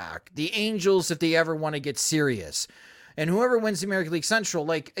bounce back, the Angels if they ever want to get serious, and whoever wins the American League Central,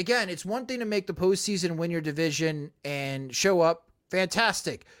 again, it's one thing to make the postseason, win your division, and show up,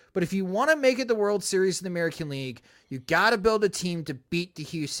 fantastic. But if you want to make it the World Series in the American League, you got to build a team to beat the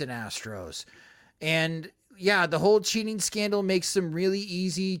Houston Astros. And yeah, the whole cheating scandal makes them really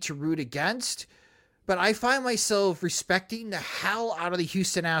easy to root against. But I find myself respecting the hell out of the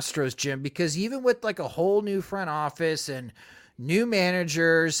Houston Astros, Jim, because even with a whole new front office and new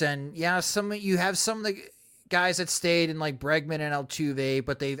managers, and yeah, you have some of the guys that stayed in Bregman and Altuve,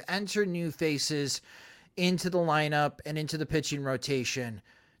 but they've entered new faces into the lineup and into the pitching rotation.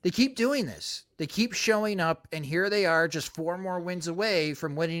 They keep doing this. They keep showing up, and here they are, just 4 more wins away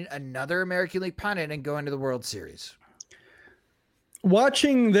from winning another American League pennant and going to the World Series.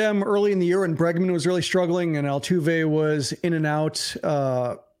 Watching them early in the year when Bregman was really struggling and Altuve was in and out,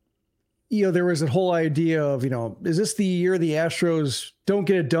 there was that whole idea of, is this the year the Astros don't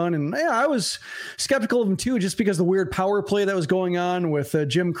get it done? And yeah, I was skeptical of them too, just because the weird power play that was going on with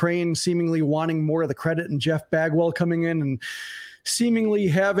Jim Crane seemingly wanting more of the credit and Jeff Bagwell coming in and seemingly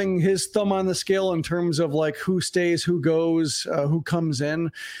having his thumb on the scale in terms of like who stays, who goes, who comes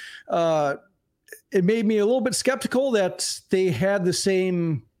in. It made me a little bit skeptical that they had the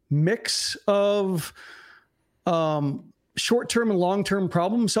same mix of short-term and long-term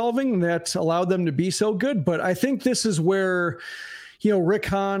problem solving that allowed them to be so good. But I think this is where, Rick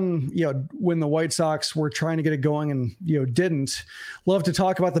Hahn, when the White Sox were trying to get it going and, didn't, love to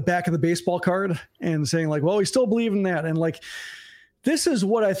talk about the back of the baseball card and saying like, well, we still believe in that. And like, this is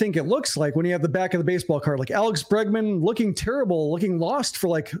what I think it looks like when you have the back of the baseball card, like Alex Bregman looking terrible, looking lost for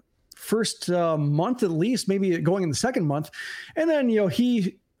like first month at least, maybe going in the second month. And then,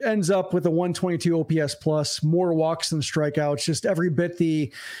 he ends up with a 122 OPS plus, more walks than strikeouts, just every bit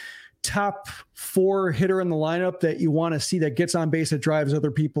the top 4 hitter in the lineup that you want to see, that gets on base, that drives other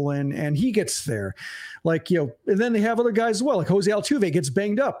people in, and he gets there. Like, and then they have other guys as well, like Jose Altuve gets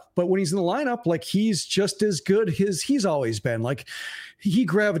banged up, but when he's in the lineup, like he's just as good as he's always been. Like he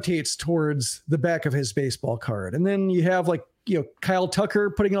gravitates towards the back of his baseball card. And then you have like, Kyle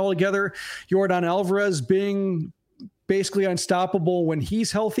Tucker putting it all together, Yordan Alvarez being basically unstoppable when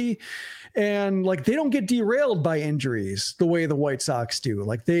he's healthy. And like, they don't get derailed by injuries the way the White Sox do.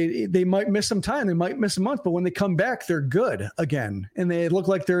 Like they might miss some time, they might miss a month, but when they come back, they're good again. And they look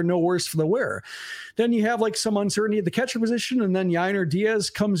like they're no worse for the wear. Then you have like some uncertainty at the catcher position. And then Yainer Diaz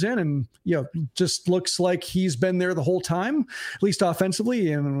comes in and, just looks like he's been there the whole time, at least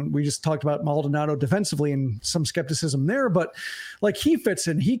offensively. And we just talked about Maldonado defensively and some skepticism there, but like he fits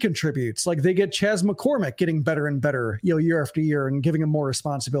in, he contributes. Like they get Chas McCormick getting better and better, year after year, and giving him more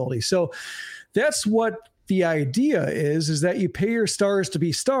responsibility. So that's what the idea is that you pay your stars to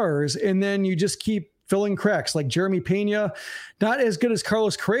be stars, and then you just keep filling cracks. Like Jeremy Pena, not as good as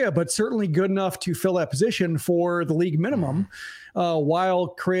Carlos Correa, but certainly good enough to fill that position for the league minimum, while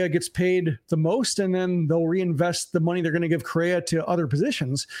Correa gets paid the most, and then they'll reinvest the money they're going to give Correa to other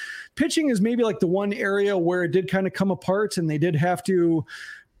positions. Pitching is maybe like the one area where it did kind of come apart, and they did have to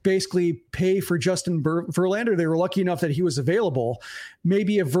basically pay for Justin Verlander. They were lucky enough that he was available.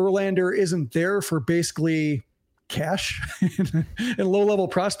 Maybe if Verlander isn't there for basically cash and low level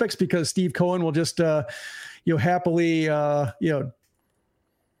prospects, because Steve Cohen will just, happily,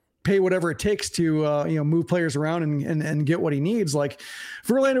 pay whatever it takes to, move players around and get what he needs. Like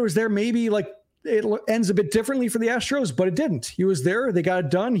Verlander was there, maybe like it ends a bit differently for the Astros, but it didn't. He was there. They got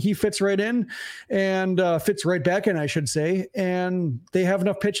it done. He fits right in and fits right back in, I should say. And they have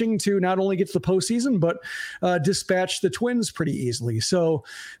enough pitching to not only get to the postseason, but dispatch the Twins pretty easily. So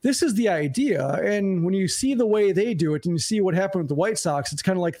this is the idea. And when you see the way they do it and you see what happened with the White Sox, it's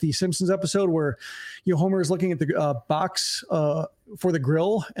kind of like the Simpsons episode where Homer is looking at the box for the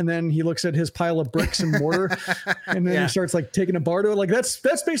grill, and then he looks at his pile of bricks and mortar, and then he starts like taking a bar to it. Like that's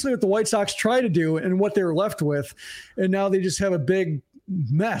basically what the White Sox try to do and what they're left with. And now they just have a big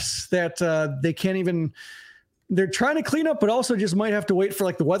mess that they can't even, they're trying to clean up, but also just might have to wait for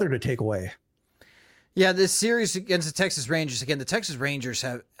like the weather to take away. Yeah, this series against the Texas Rangers, again, the Texas Rangers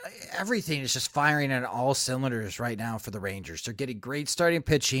have everything is just firing on all cylinders right now for the Rangers. They're getting great starting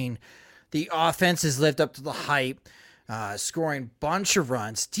pitching. The offense has lived up to the hype. Scoring bunch of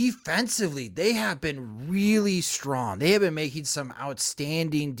runs. Defensively, they have been really strong. They have been making some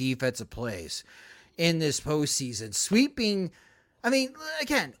outstanding defensive plays in this postseason. Sweeping,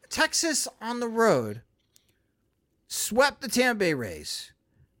 again, Texas on the road swept the Tampa Bay Rays.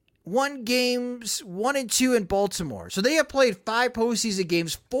 Won games 1 and 2 in Baltimore. So they have played 5 postseason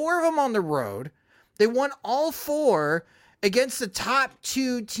games, 4 of them on the road. They won all 4 against the top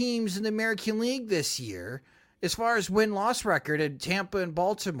 2 teams in the American League this year, as far as win-loss record in Tampa and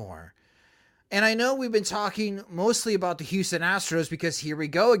Baltimore. And I know we've been talking mostly about the Houston Astros because here we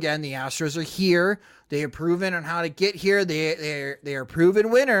go again. The Astros are here. They have proven on how to get here. They are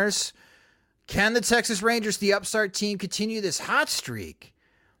proven winners. Can the Texas Rangers, the upstart team, continue this hot streak?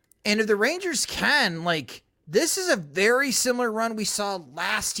 And if the Rangers can, this is a very similar run we saw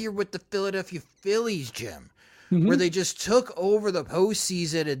last year with the Philadelphia Phillies, Jim, where they just took over the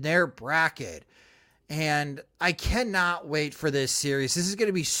postseason in their bracket. And I cannot wait for this series. This is going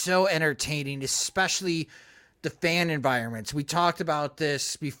to be so entertaining, especially the fan environments. We talked about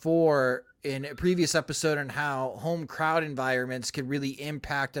this before in a previous episode on how home crowd environments can really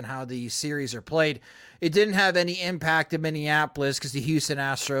impact on how the series are played. It didn't have any impact in Minneapolis because the Houston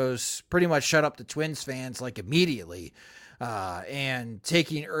Astros pretty much shut up the Twins fans immediately and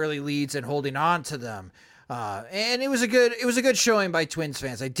taking early leads and holding on to them. And it was a good showing by Twins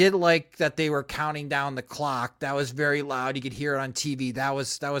fans. I did like that they were counting down the clock. That was very loud. You could hear it on TV. That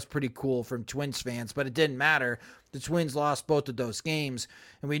was pretty cool from Twins fans, but it didn't matter. The Twins lost both of those games.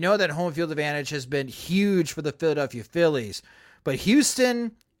 And we know that home field advantage has been huge for the Philadelphia Phillies. But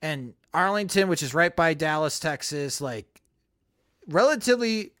Houston and Arlington, which is right by Dallas, Texas, like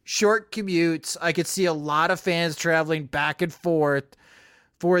relatively short commutes. I could see a lot of fans traveling back and forth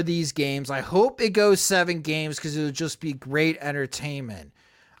for these games. I hope it goes 7 games because it would just be great entertainment.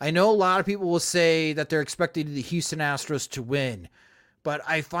 I know a lot of people will say that they're expecting the Houston Astros to win, but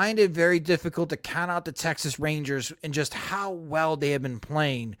I find it very difficult to count out the Texas Rangers and just how well they have been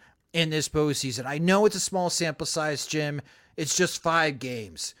playing in this postseason. I know it's a small sample size, Jim. It's just 5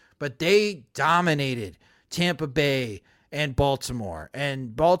 games, but they dominated Tampa Bay and Baltimore.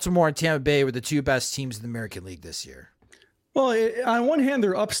 And Baltimore and Tampa Bay were the 2 best teams in the American League this year. Well, on one hand,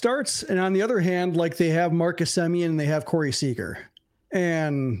 they're upstarts, and on the other hand, like they have Marcus Semien and they have Corey Seager.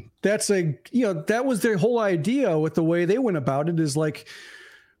 And that's that was their whole idea with the way they went about it, is like,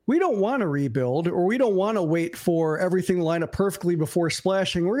 we don't want to rebuild, or we don't want to wait for everything to line up perfectly before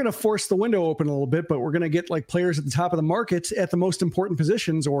splashing. We're going to force the window open a little bit, but we're going to get like players at the top of the market at the most important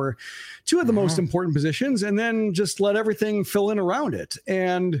positions, or 2 of the most important positions, and then just let everything fill in around it.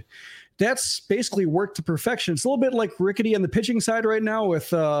 And that's basically worked to perfection. It's a little bit like rickety on the pitching side right now with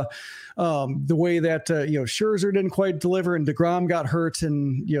the way that Scherzer didn't quite deliver and DeGrom got hurt,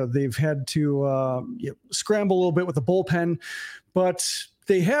 and they've had to scramble a little bit with the bullpen, but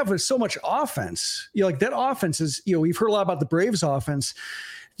they have so much offense. Like that offense is, we've heard a lot about the Braves offense.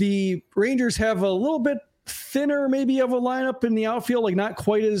 The Rangers have a little bit thinner maybe of a lineup in the outfield, like not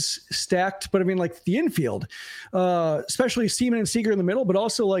quite as stacked, but I mean like the infield, especially Seaman and Seager in the middle, but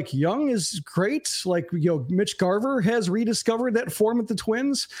also like Young is great. Like, Mitch Garver has rediscovered that form with the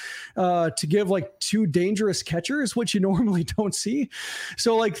Twins to give like 2 dangerous catchers, which you normally don't see.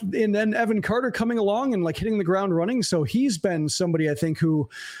 So like, and then Evan Carter coming along and like hitting the ground running. So he's been somebody I think who,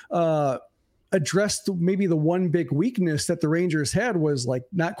 addressed maybe the one big weakness that the Rangers had, was like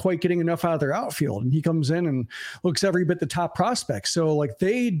not quite getting enough out of their outfield. And he comes in and looks every bit the top prospect. So like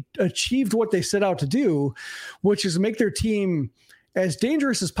they achieved what they set out to do, which is make their team as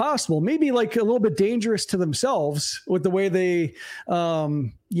dangerous as possible, maybe like a little bit dangerous to themselves with the way they,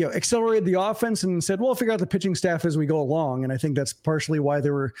 accelerated the offense and said, we'll figure out the pitching staff as we go along. And I think that's partially why they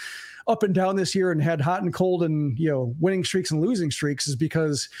were up and down this year and had hot and cold and, winning streaks and losing streaks, is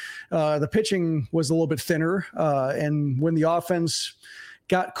because the pitching was a little bit thinner. And when the offense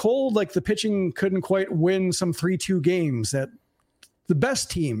got cold, like the pitching couldn't quite win some 3-2 games that the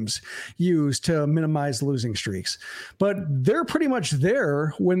best teams use to minimize losing streaks. But they're pretty much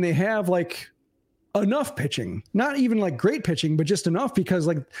there when they have like enough pitching, not even like great pitching, but just enough, because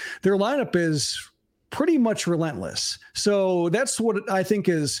like their lineup is pretty much relentless. So that's what I think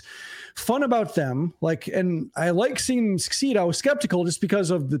is fun about them. Like, and I like seeing them succeed. I was skeptical just because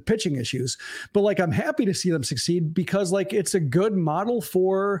of the pitching issues, but like, I'm happy to see them succeed because like, it's a good model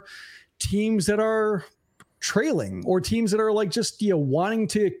for teams that are trailing, or teams that are like just wanting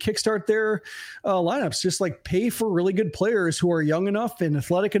to kickstart their lineups. Just like pay for really good players who are young enough and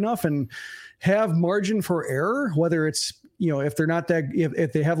athletic enough and have margin for error, whether it's if they're not that,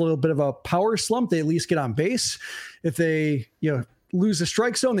 if they have a little bit of a power slump, they at least get on base. If they lose the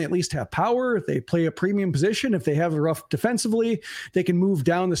strike zone, they at least have power. If they play a premium position, if they have a rough defensively, they can move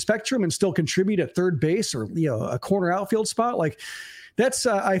down the spectrum and still contribute at third base or a corner outfield spot. Like that's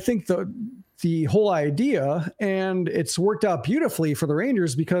I think the whole idea, and it's worked out beautifully for the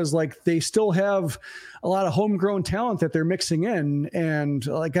Rangers because like they still have a lot of homegrown talent that they're mixing in. And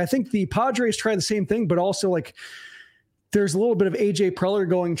like, I think the Padres try the same thing, but also like there's a little bit of AJ Preller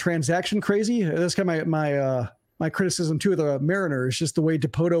going transaction crazy. That's kind of my criticism too of the Mariners, just the way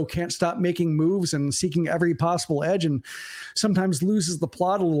Dipoto can't stop making moves and seeking every possible edge, and sometimes loses the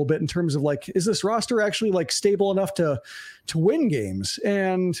plot a little bit in terms of like, is this roster actually like stable enough to win games?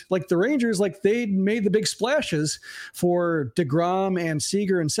 And like the Rangers, like they made the big splashes for DeGrom and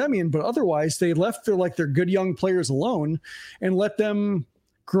Seager and Semien, but otherwise they left their good young players alone and let them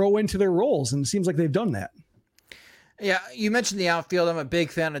grow into their roles. And it seems like they've done that. Yeah, you mentioned the outfield. I'm a big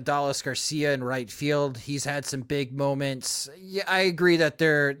fan of Dallas Garcia in right field. He's had some big moments. Yeah, I agree that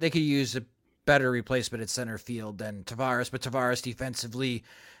they could use a better replacement at center field than Tavares, but Tavares defensively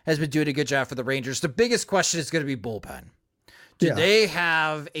has been doing a good job for the Rangers. The biggest question is going to be bullpen. Do they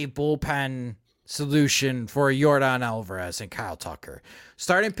have a bullpen solution for Yordan Alvarez and Kyle Tucker?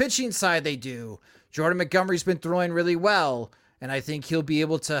 Starting pitching side, they do. Jordan Montgomery's been throwing really well, and I think he'll be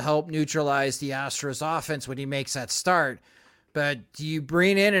able to help neutralize the Astros offense when he makes that start. But do you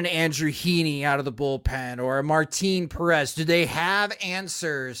bring in an Andrew Heaney out of the bullpen or a Martin Perez? Do they have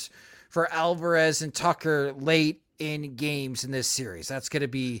answers for Alvarez and Tucker late in games in this series? That's going to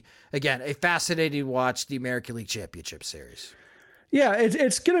be, again, a fascinating watch, the American League Championship Series. Yeah,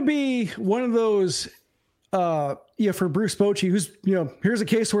 it's going to be one of those for Bruce Bochy, who's, here's a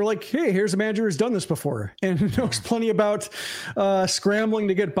case where like, hey, here's a manager who's done this before and knows plenty about scrambling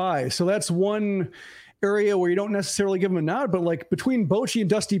to get by. So that's one area where you don't necessarily give him a nod, but like between Bochy and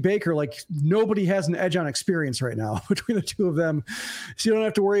Dusty Baker, like nobody has an edge on experience right now between the two of them. So you don't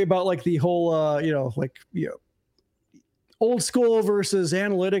have to worry about like the whole, old school versus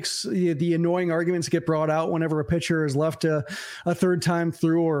analytics, the annoying arguments get brought out whenever a pitcher is left a third time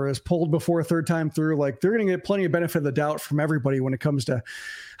through or is pulled before a third time through. Like they're going to get plenty of benefit of the doubt from everybody when it comes to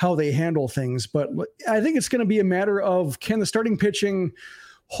how they handle things. But I think it's going to be a matter of, can the starting pitching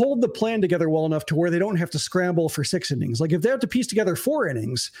hold the plan together well enough to where they don't have to scramble for 6 innings? Like if they have to piece together 4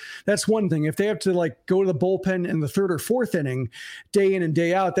 innings, that's one thing. If they have to like go to the bullpen in the 3rd or 4th inning, day in and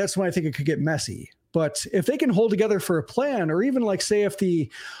day out, that's when I think it could get messy. But if they can hold together for a plan, or even like say if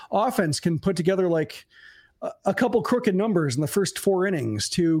the offense can put together like a couple crooked numbers in the first 4 innings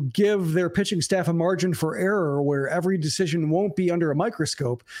to give their pitching staff a margin for error where every decision won't be under a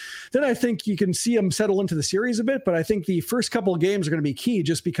microscope, then I think you can see them settle into the series a bit. But I think the first couple of games are going to be key,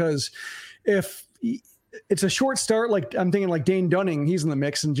 just because if it's a short start, like I'm thinking like Dane Dunning, he's in the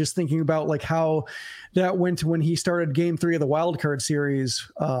mix, and just thinking about like how that went when he started game 3 of the wild card series,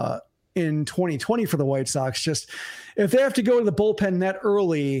 in 2020 for the White Sox. Just if they have to go to the bullpen that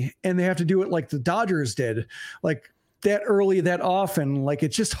early and they have to do it like the Dodgers did, like that early, that often, like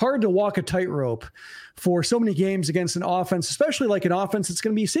it's just hard to walk a tightrope for so many games against an offense, especially like an offense that's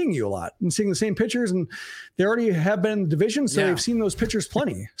going to be seeing you a lot and seeing the same pitchers, and they already have been in the division, so they've seen those pitchers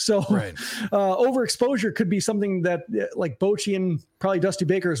plenty. So overexposure could be something that like Bochy and probably Dusty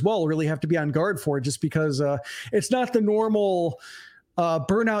Baker as well really have to be on guard for, just because it's not the normal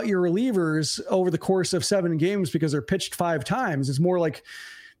burn out your relievers over the course of 7 games because they're pitched 5 times. It's more like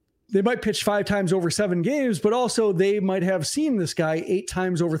they might pitch 5 times over 7 games, but also they might have seen this guy 8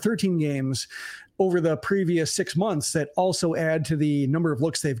 times over 13 games over the previous 6 months that also add to the number of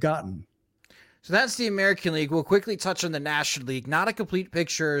looks they've gotten. So that's the American League. We'll quickly touch on the National League. Not a complete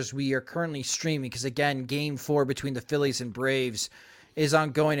picture as we are currently streaming, because again, game 4 between the Phillies and Braves is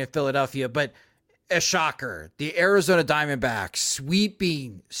ongoing in Philadelphia, but a shocker. The Arizona Diamondbacks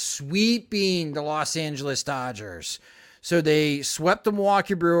sweeping the Los Angeles Dodgers. So they swept the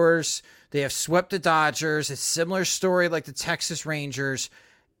Milwaukee Brewers. They have swept the Dodgers. A similar story like the Texas Rangers,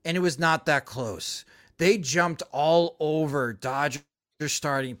 and it was not that close. They jumped all over Dodgers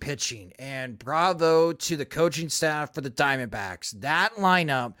starting pitching, and bravo to the coaching staff for the Diamondbacks. That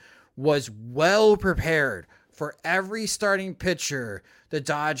lineup was well prepared for every starting pitcher the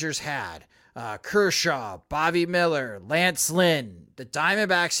Dodgers had. Kershaw, Bobby Miller, Lance Lynn. The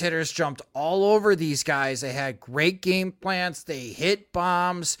Diamondbacks hitters jumped all over these guys. They had great game plans. They hit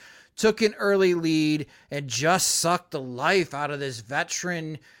bombs, took an early lead, and just sucked the life out of this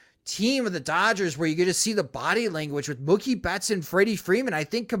veteran team of the Dodgers, where you get to see the body language with Mookie Betts and Freddie Freeman. I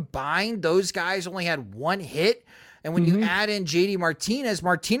think combined, those guys only had 1 hit. And when you add in JD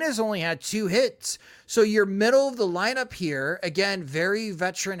Martinez only had 2 hits. So you're middle of the lineup here, again, very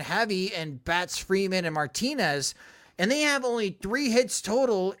veteran heavy, and Betts, Freeman, and Martinez. And they have only 3 hits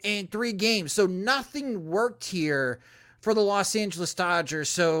total in 3 games. So nothing worked here for the Los Angeles Dodgers.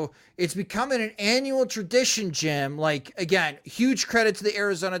 So it's becoming an annual tradition, Jim. Like, again, huge credit to the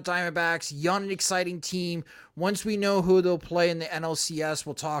Arizona Diamondbacks, young and exciting team. Once we know who they'll play in the NLCS,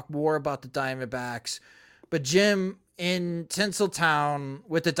 we'll talk more about the Diamondbacks. But Jim, in Tinseltown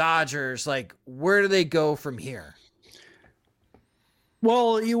with the Dodgers, like, where do they go from here?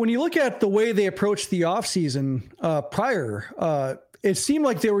 Well, when you look at the way they approached the offseason prior, it seemed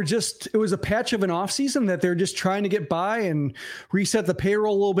like it was a patch of an offseason that they're just trying to get by and reset the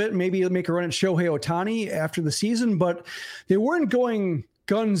payroll a little bit, maybe make a run at Shohei Ohtani after the season, but they weren't going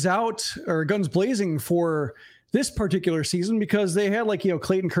guns out or guns blazing for this particular season, because they had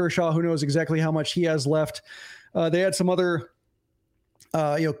Clayton Kershaw, who knows exactly how much he has left. They had some other,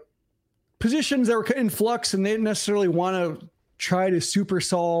 positions that were in flux, and they didn't necessarily want to try to super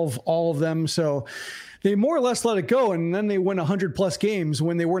solve all of them. So they more or less let it go. And then they win 100+ games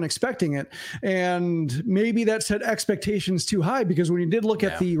when they weren't expecting it. And maybe that set expectations too high, because when you did look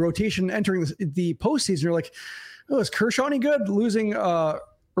at the rotation entering the postseason, you're like, oh, is Kershaw any good? Losing,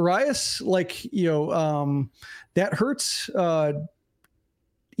 Arias, that hurts, and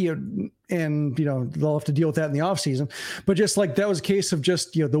they'll have to deal with that in the offseason. But just like that was a case of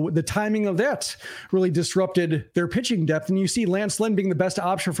just, the timing of that really disrupted their pitching depth. And you see Lance Lynn being the best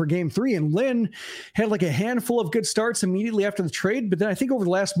option for game 3. And Lynn had a handful of good starts immediately after the trade. But then I think over the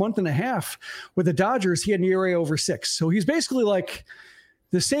last month and a half with the Dodgers, he had an ERA over 6. So he's basically like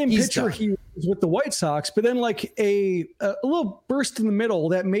the same pitcher he was with the White Sox, but then a little burst in the middle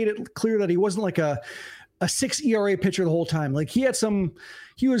that made it clear that he wasn't like a a 6 ERA pitcher the whole time. Like he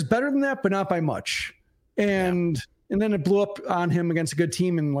was better than that, but not by much. And then it blew up on him against a good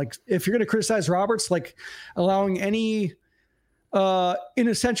team. And like, if you're going to criticize Roberts, like allowing any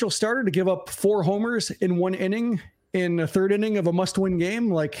inessential starter to give up 4 homers in 1 inning in a 3rd inning of a must-win game,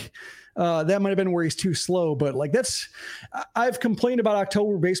 like that might've been where he's too slow. But like I've complained about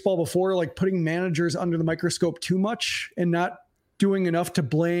October baseball before, like putting managers under the microscope too much and not doing enough to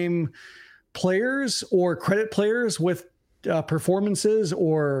blame players or credit players with performances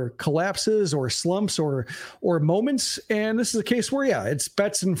or collapses or slumps or moments. And this is a case where, it's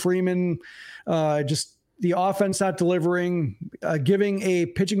Betts and Freeman, just the offense not delivering, giving a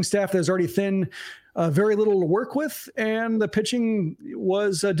pitching staff that's already thin, very little to work with. And the pitching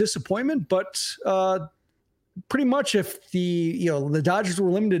was a disappointment, but pretty much if the Dodgers were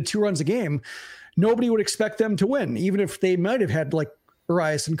limited 2 runs a game, nobody would expect them to win, even if they might have had like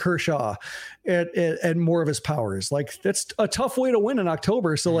Arias and Kershaw at more of his powers. Like that's a tough way to win in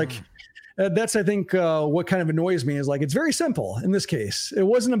October. So like that's, I think what kind of annoys me is like, it's very simple in this case. It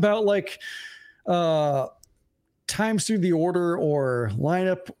wasn't about like times through the order or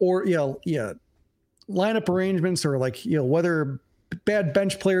lineup or, lineup arrangements or like, whether bad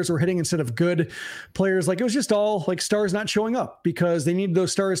bench players were hitting instead of good players. Like it was just all like stars not showing up because they needed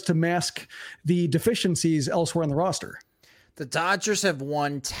those stars to mask the deficiencies elsewhere on the roster. The Dodgers have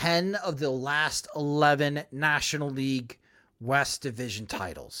won 10 of the last 11 National League West Division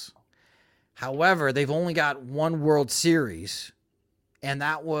titles. However, they've only got 1 World Series, and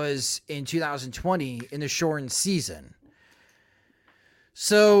that was in 2020 in the shortened season.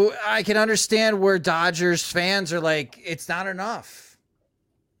 So I can understand where Dodgers fans are like, it's not enough.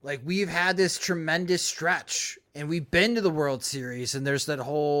 Like we've had this tremendous stretch and we've been to the World Series, and there's that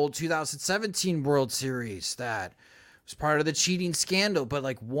whole 2017 World Series that was part of the cheating scandal, but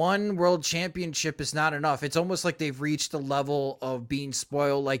like 1 world championship is not enough. It's almost like they've reached the level of being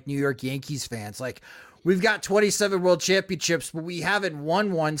spoiled like New York Yankees fans. Like we've got 27 world championships, but we haven't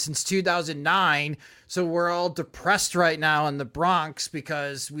won one since 2009. So we're all depressed right now in the Bronx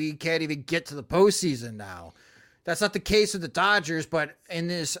because we can't even get to the postseason now. That's not the case with the Dodgers, but in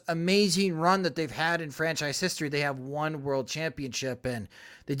this amazing run that they've had in franchise history, they have 1 world championship, and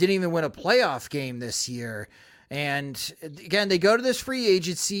they didn't even win a playoff game this year. And again, they go to this free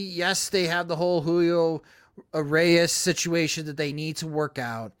agency. Yes, they have the whole Julio Reyes situation that they need to work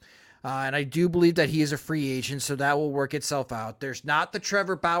out. And I do believe that he is a free agent, so that will work itself out. There's not the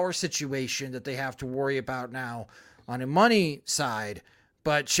Trevor Bauer situation that they have to worry about now on a money side,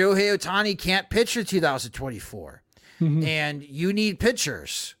 but Shohei Ohtani can't pitch in 2024. And you need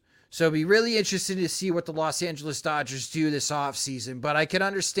pitchers. So it'll be really interesting to see what the Los Angeles Dodgers do this offseason. But I can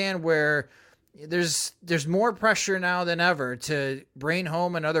understand where there's more pressure now than ever to bring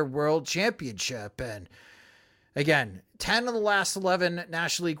home another world championship. And again, 10 of the last 11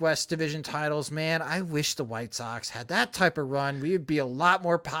 National League West Division titles. Man, I wish the White Sox had that type of run. We would be a lot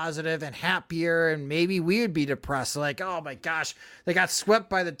more positive and happier, and maybe we would be depressed. Like, oh my gosh, they got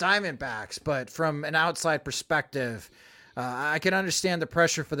swept by the Diamondbacks. But from an outside perspective, I can understand the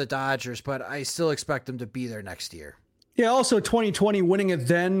pressure for the Dodgers, but I still expect them to be there next year. Yeah, also 2020, winning it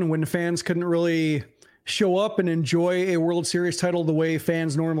then when fans couldn't really show up and enjoy a World Series title the way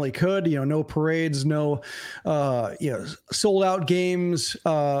fans normally could. No parades, no sold out games,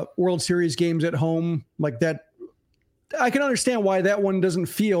 World Series games at home like that. I can understand why that one doesn't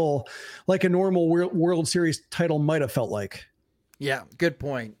feel like a normal World Series title might have felt like. Yeah, good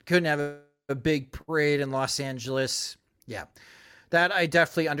point. Couldn't have a big parade in Los Angeles. Yeah. That I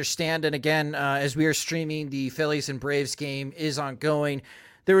definitely understand. And again, as we are streaming, the Phillies and Braves game is ongoing.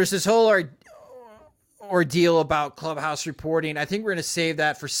 There was this whole ordeal about clubhouse reporting. I think we're going to save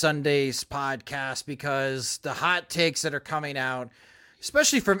that for Sunday's podcast because the hot takes that are coming out,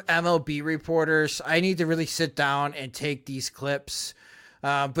 especially from MLB reporters, I need to really sit down and take these clips.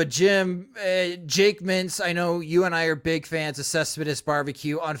 But Jim, Jake Mintz, I know you and I are big fans of Cespedes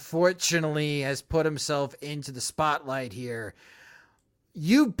Barbecue, unfortunately has put himself into the spotlight here.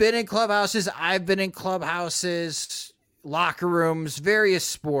 You've been in clubhouses. I've been in clubhouses, locker rooms, various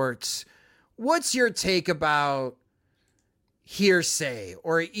sports. What's your take about hearsay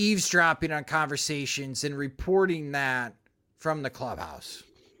or eavesdropping on conversations and reporting that from the clubhouse?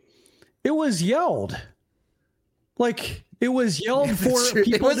 It was yelled. Like, it was yelled for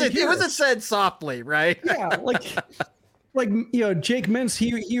people to hear. It wasn't said softly, right? Yeah, Jake Mintz,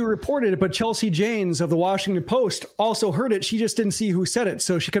 he reported it, but Chelsea Janes of the Washington Post also heard it. She just didn't see who said it,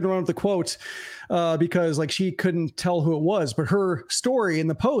 so she couldn't run with the quote because she couldn't tell who it was. But her story in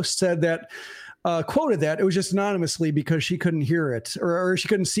the Post said that quoted that. It was just anonymously because she couldn't hear it or she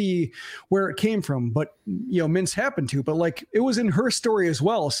couldn't see where it came from. But, Mintz happened to. But, like, it was in her story as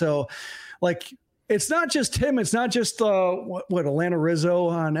well. So, like, it's not just him. It's not just what Atlanta Rizzo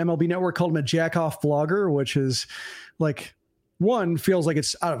on MLB Network called him a jack-off blogger, which is, like, one, feels like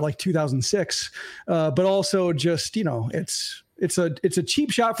it's out of, like, 2006. But also just, it's a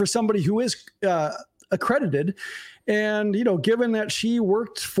cheap shot for somebody who is accredited. And, given that she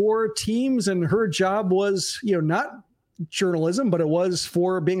worked for teams and her job was, not journalism, but it was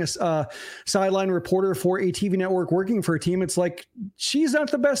for being a sideline reporter for a TV network working for a team, it's like she's not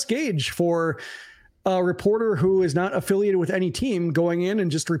the best gauge for a reporter who is not affiliated with any team going in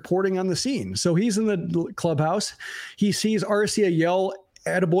and just reporting on the scene. So he's in the clubhouse. He sees Arcia yell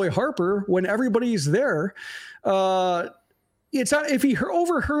 "Attaboy Harper" when everybody's there. It's not, if he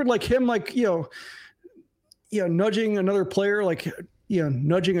overheard like him, like, nudging another player, like,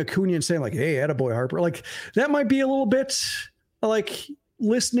 nudging Acuna and saying like, "Hey, attaboy Harper," like that might be a little bit like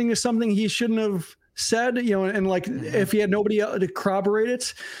listening to something he shouldn't have said, and like if he had nobody to corroborate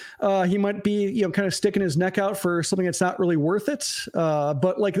it, he might be, kind of sticking his neck out for something that's not really worth it.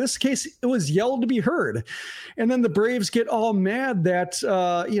 But like this case, it was yelled to be heard. And then the Braves get all mad that,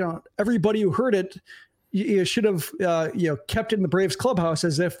 everybody who heard it, you should have, kept it in the Braves clubhouse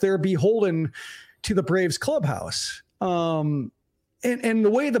as if they're beholden to the Braves clubhouse. And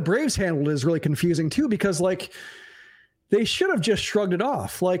the way the Braves handled it is really confusing too, because like they should have just shrugged it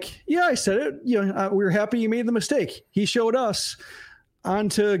off. Like, yeah, I said it, we were happy you made the mistake. He showed us on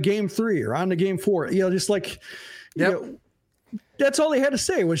to game 3 or on to game 4, just like, that's all they had to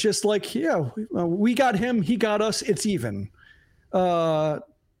say was just like, we got him, he got us, it's even.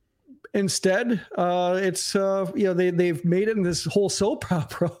 Instead, it's they've made it in this whole soap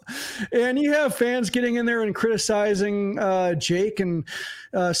opera, and you have fans getting in there and criticizing Jake and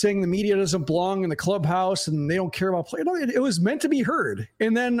saying the media doesn't belong in the clubhouse and they don't care about play. No, it was meant to be heard.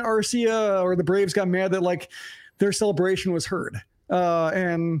 And then Arcia or the Braves got mad that like their celebration was heard.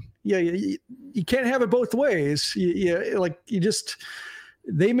 And you can't have it both ways.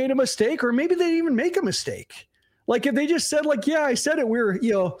 They made a mistake, or maybe they didn't even make a mistake. Like if they just said like, yeah, I said it,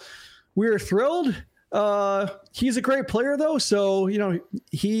 we're thrilled. He's a great player though. So,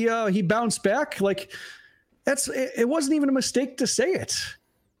 he bounced back. Like it wasn't even a mistake to say it.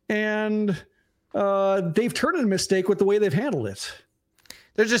 And they've turned it a mistake with the way they've handled it.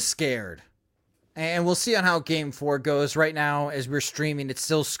 They're just scared. And we'll see on how game 4 goes. Right now, as we're streaming, it's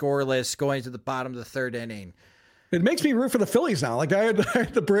still scoreless going to the bottom of the 3rd inning. It makes me root for the Phillies now. Like I had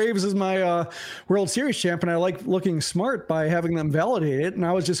the Braves as my World Series champ, and I like looking smart by having them validate it. And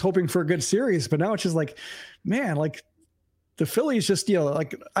I was just hoping for a good series, but now it's just like, man, like the Phillies just,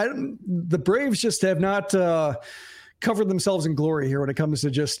 the Braves just have not covered themselves in glory here when it comes to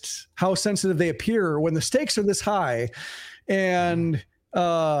just how sensitive they appear when the stakes are this high, and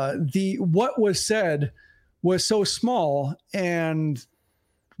what was said was so small, and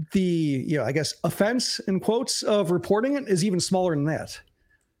the I guess offense in quotes of reporting it is even smaller than that.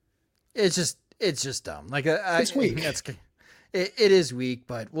 It's just dumb. Like it's weak. It is weak,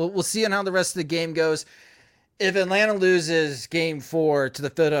 but we'll see on how the rest of the game goes. If Atlanta loses game 4 to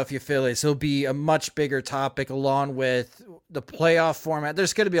the Philadelphia Phillies, it'll be a much bigger topic along with the playoff format.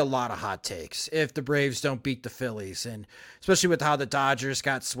 There's going to be a lot of hot takes if the Braves don't beat the Phillies, and especially with how the Dodgers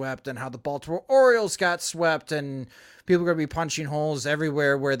got swept and how the Baltimore Orioles got swept, and people are going to be punching holes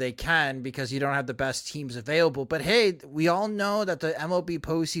everywhere where they can because you don't have the best teams available. But hey, we all know that the MLB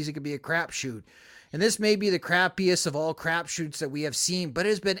postseason could be a crapshoot. And this may be the crappiest of all crapshoots that we have seen, but it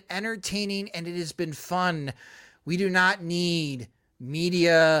has been entertaining and it has been fun. We do not need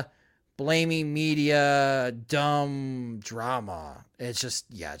media blaming media, dumb drama. It's just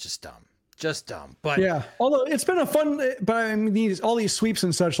dumb. Just dumb. But yeah, although it's been a fun, but I mean, all these sweeps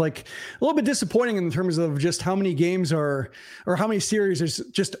and such, like a little bit disappointing in terms of just how many games or how many series is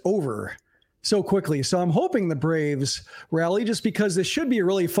just over so quickly. So I'm hoping the Braves rally, just because this should be a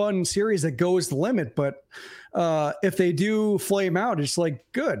really fun series that goes the limit. But if they do flame out, it's like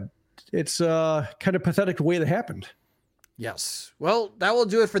good. It's kind of pathetic the way that happened. Yes. Well, that will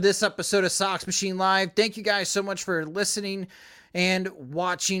do it for this episode of Sox Machine Live. Thank you guys so much for listening and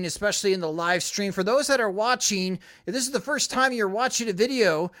watching, especially in the live stream. For those that are watching, if this is the first time you're watching a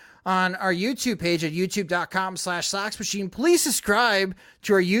video on our YouTube page at youtube.com/SoxMachine, please subscribe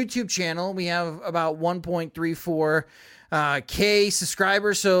to our YouTube channel. We have about 1.34 K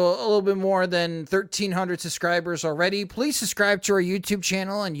subscribers, so a little bit more than 1,300 subscribers already. Please subscribe to our YouTube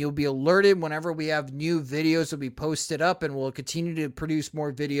channel and you'll be alerted whenever we have new videos will be posted up, and we'll continue to produce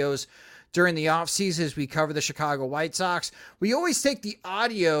more videos during the offseason as we cover the Chicago White Sox. We always take the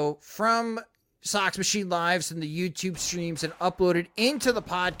audio from Sox Machine Lives and the YouTube streams and uploaded into the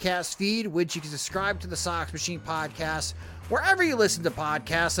podcast feed, which you can subscribe to the Sox Machine podcast wherever you listen to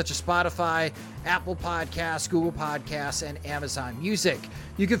podcasts, such as Spotify, Apple Podcasts, Google Podcasts, and Amazon Music.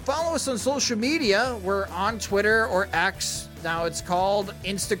 You can follow us on social media. We're on Twitter or X. Now it's called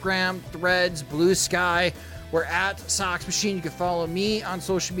Instagram, Threads, Blue Sky. We're at Sox Machine. You can follow me on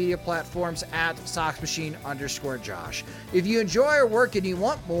social media platforms at SoxMachine_Josh. If you enjoy our work and you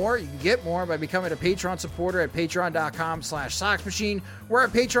want more, you can get more by becoming a Patreon supporter at patreon.com/SoxMachine, where our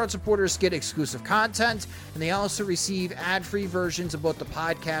Patreon supporters get exclusive content, and they also receive ad-free versions of both the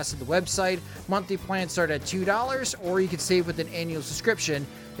podcast and the website. Monthly plans start at $2, or you can save with an annual subscription.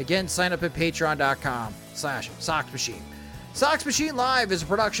 Again, sign up at patreon.com/SoxMachine. Sox Machine Live is a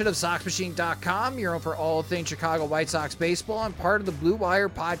production of SoxMachine.com, your home for all things Chicago White Sox baseball, and part of the Blue Wire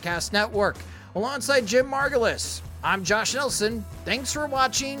Podcast Network. Alongside Jim Margulis, I'm Josh Nelson. Thanks for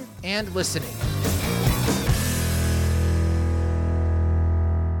watching and listening.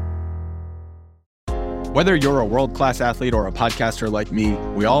 Whether you're a world-class athlete or a podcaster like me,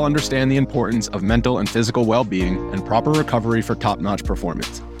 we all understand the importance of mental and physical well-being and proper recovery for top-notch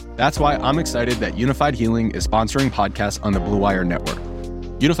performance. That's why I'm excited that Unified Healing is sponsoring podcasts on the Blue Wire Network.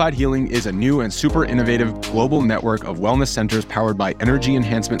 Unified Healing is a new and super innovative global network of wellness centers powered by Energy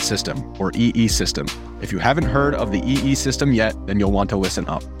Enhancement System, or EE System. If you haven't heard of the EE System yet, then you'll want to listen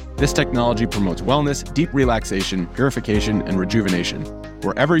up. This technology promotes wellness, deep relaxation, purification, and rejuvenation.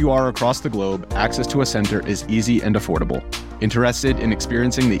 Wherever you are across the globe, access to a center is easy and affordable. Interested in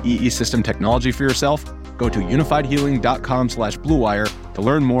experiencing the EE System technology for yourself? Go to unifiedhealing.com/bluewire to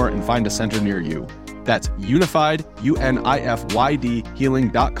learn more and find a center near you. That's unified, UNIFYD,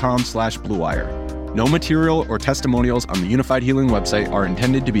 healing.com/bluewire. No material or testimonials on the Unified Healing website are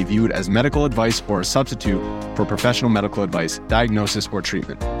intended to be viewed as medical advice or a substitute for professional medical advice, diagnosis, or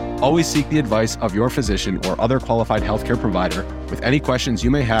treatment. Always seek the advice of your physician or other qualified healthcare provider with any questions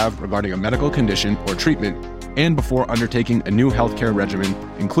you may have regarding a medical condition or treatment and before undertaking a new healthcare regimen,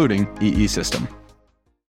 including EE System.